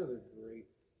 I'm sure they're great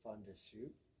fun to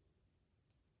shoot.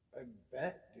 I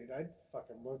bet, dude, I'd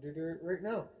fucking love to do it right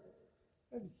now.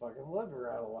 I'd fucking love to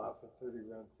rattle off a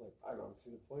 30-round clip. I don't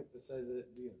see the point besides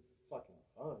it being fucking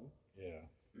fun. Yeah.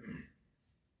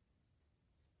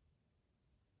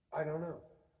 I don't know.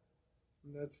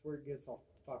 And that's where it gets all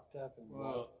fucked up. And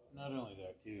well, not only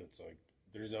that, too, it's like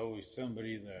there's always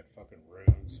somebody that fucking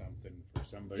ruins something for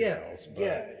somebody else.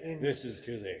 But this is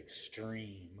to the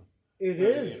extreme. It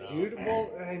is, dude.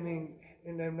 Well, I mean,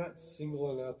 and I'm not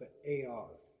singling out the AR.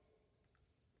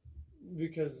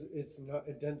 Because it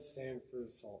doesn't stand for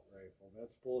assault rifle.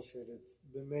 That's bullshit. It's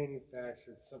the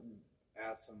manufacturer, it's something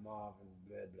Asimov and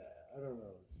blah blah. I don't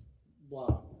know. It's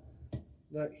blah.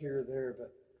 Not here or there,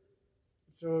 but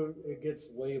so it gets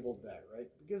labeled that, right?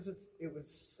 Because it was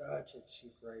such a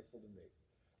cheap rifle to make.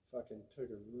 Fucking took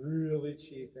a really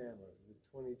cheap ammo. The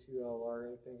 22 LR,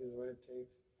 I think, is what it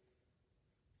takes.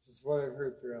 Just what I've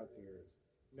heard throughout the years.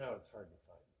 Now it's hard to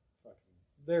find. Fucking,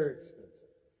 they're expensive.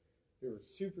 They were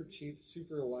super cheap,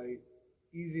 super light,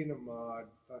 easy to mod.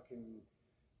 Fucking,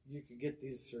 you could get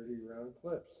these 30-round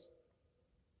clips.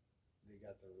 They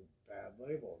got the bad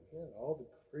label. Yeah, all the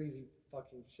crazy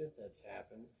fucking shit that's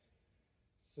happened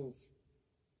since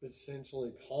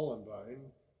essentially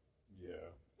Columbine.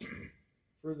 Yeah.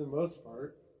 For the most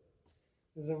part,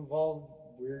 has involved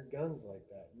weird guns like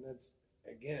that. And that's,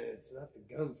 again, it's not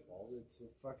the gun's fault. It's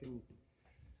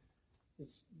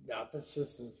not the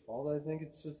system's fault. I think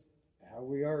it's just how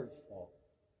we are is fault.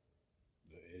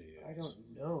 The idiots. I don't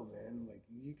know, man. Like,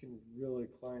 you can really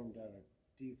climb down a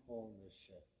deep hole in this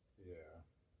shit. Yeah.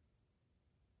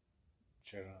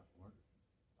 Shut up.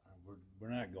 We're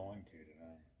not going to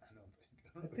tonight.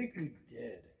 I think we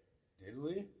did. Did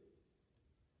we?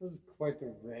 This is quite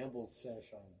the ramble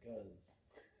sesh on guns.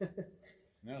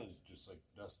 That was just like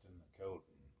dusting the coat.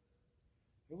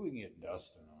 Maybe we can get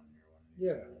Dustin on here one of these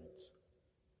nights.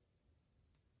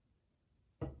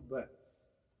 But,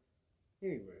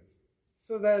 anyways,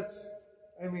 so that's,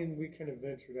 I mean, we kind of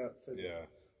ventured out, said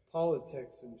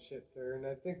politics and shit there, and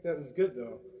I think that was good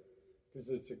though, because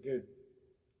it's a good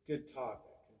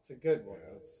topic. It's a good one.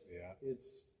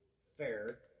 It's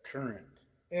fair, current,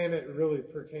 and it really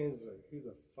pertains to who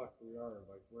the fuck we are,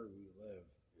 like where we live.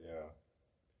 Yeah.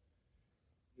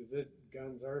 Because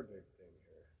guns are a big thing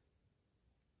here.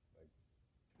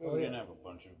 Well, we didn't have a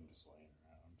bunch of them just laying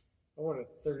around. I want a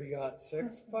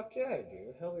 30-06. Fuck yeah, I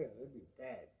do. Hell yeah, that'd be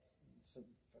bad. Shoot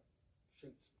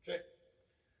some shit.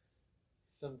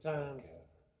 Sometimes.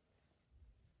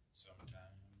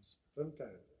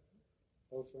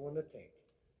 Also want a tank.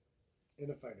 In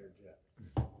a fighter jet.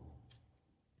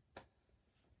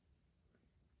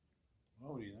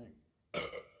 Well, what do you think?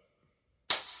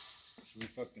 Should we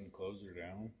fucking close her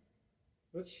down?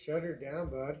 Let's shut her down,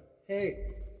 bud.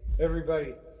 Hey,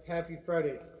 everybody, happy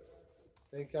Friday.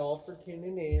 Thank y'all for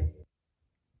tuning in.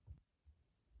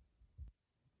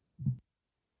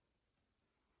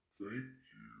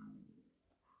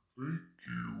 Thank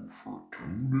you for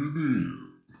tuning in.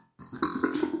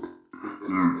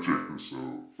 Here, check this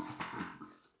out.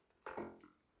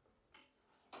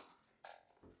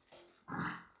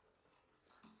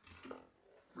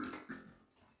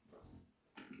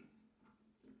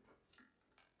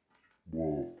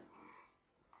 Whoa.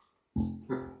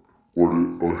 Oh,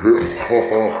 hey.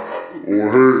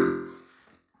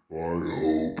 I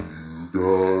hope you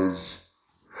guys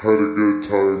had a good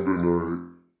time tonight.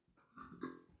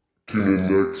 Tune in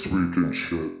next week and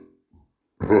shit.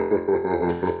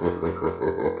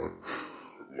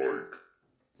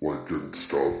 like and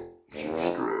stuff.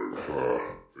 Subscribe.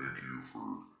 Thank you for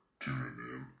tuning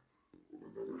in on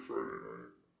another Friday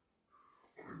night.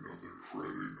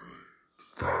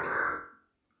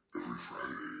 Every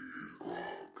Friday, 8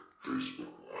 o'clock.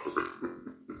 Facebook Live.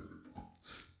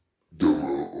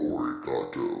 Domo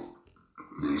Origato.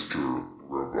 Mr.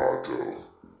 Roboto.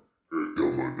 Hey,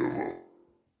 Domo.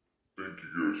 Thank you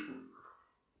guys for...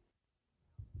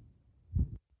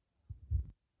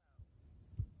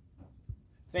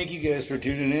 Thank you guys for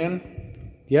tuning in.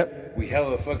 Yep. We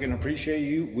hella fucking appreciate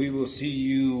you. We will see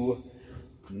you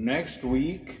next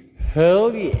week.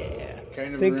 Hell yeah.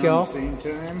 Kind of Thank around y'all. the same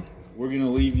time. We're going to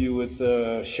leave you with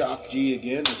Shock G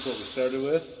again. That's what we started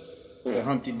with. The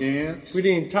Humpty Dance. We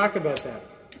didn't even talk about that.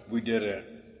 We did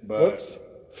it. But Whoops.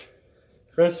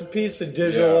 Rest in peace, the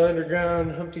Digital Yeah.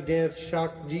 Underground Humpty Dance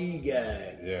Shock G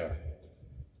guy. yeah.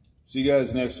 See you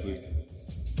guys next week.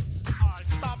 Alright,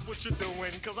 stop what you're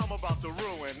doing, cause I'm about to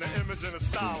ruin the image and the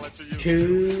style that you used Cool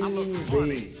to. I look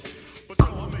funny, beans. but yo,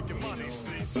 I'm making money,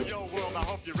 see? So yo, world, I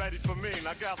hope you're ready for me.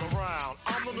 Now gather round.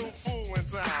 I'm the new fool in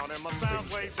town, and my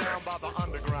sound's laid down by the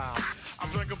underground. I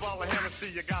drink a bottle of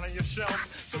Hennessy you got on your shelf,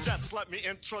 so just let me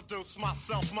introduce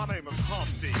myself. My name is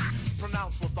Humpty,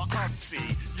 pronounced with the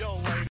umpty. Yo, lady.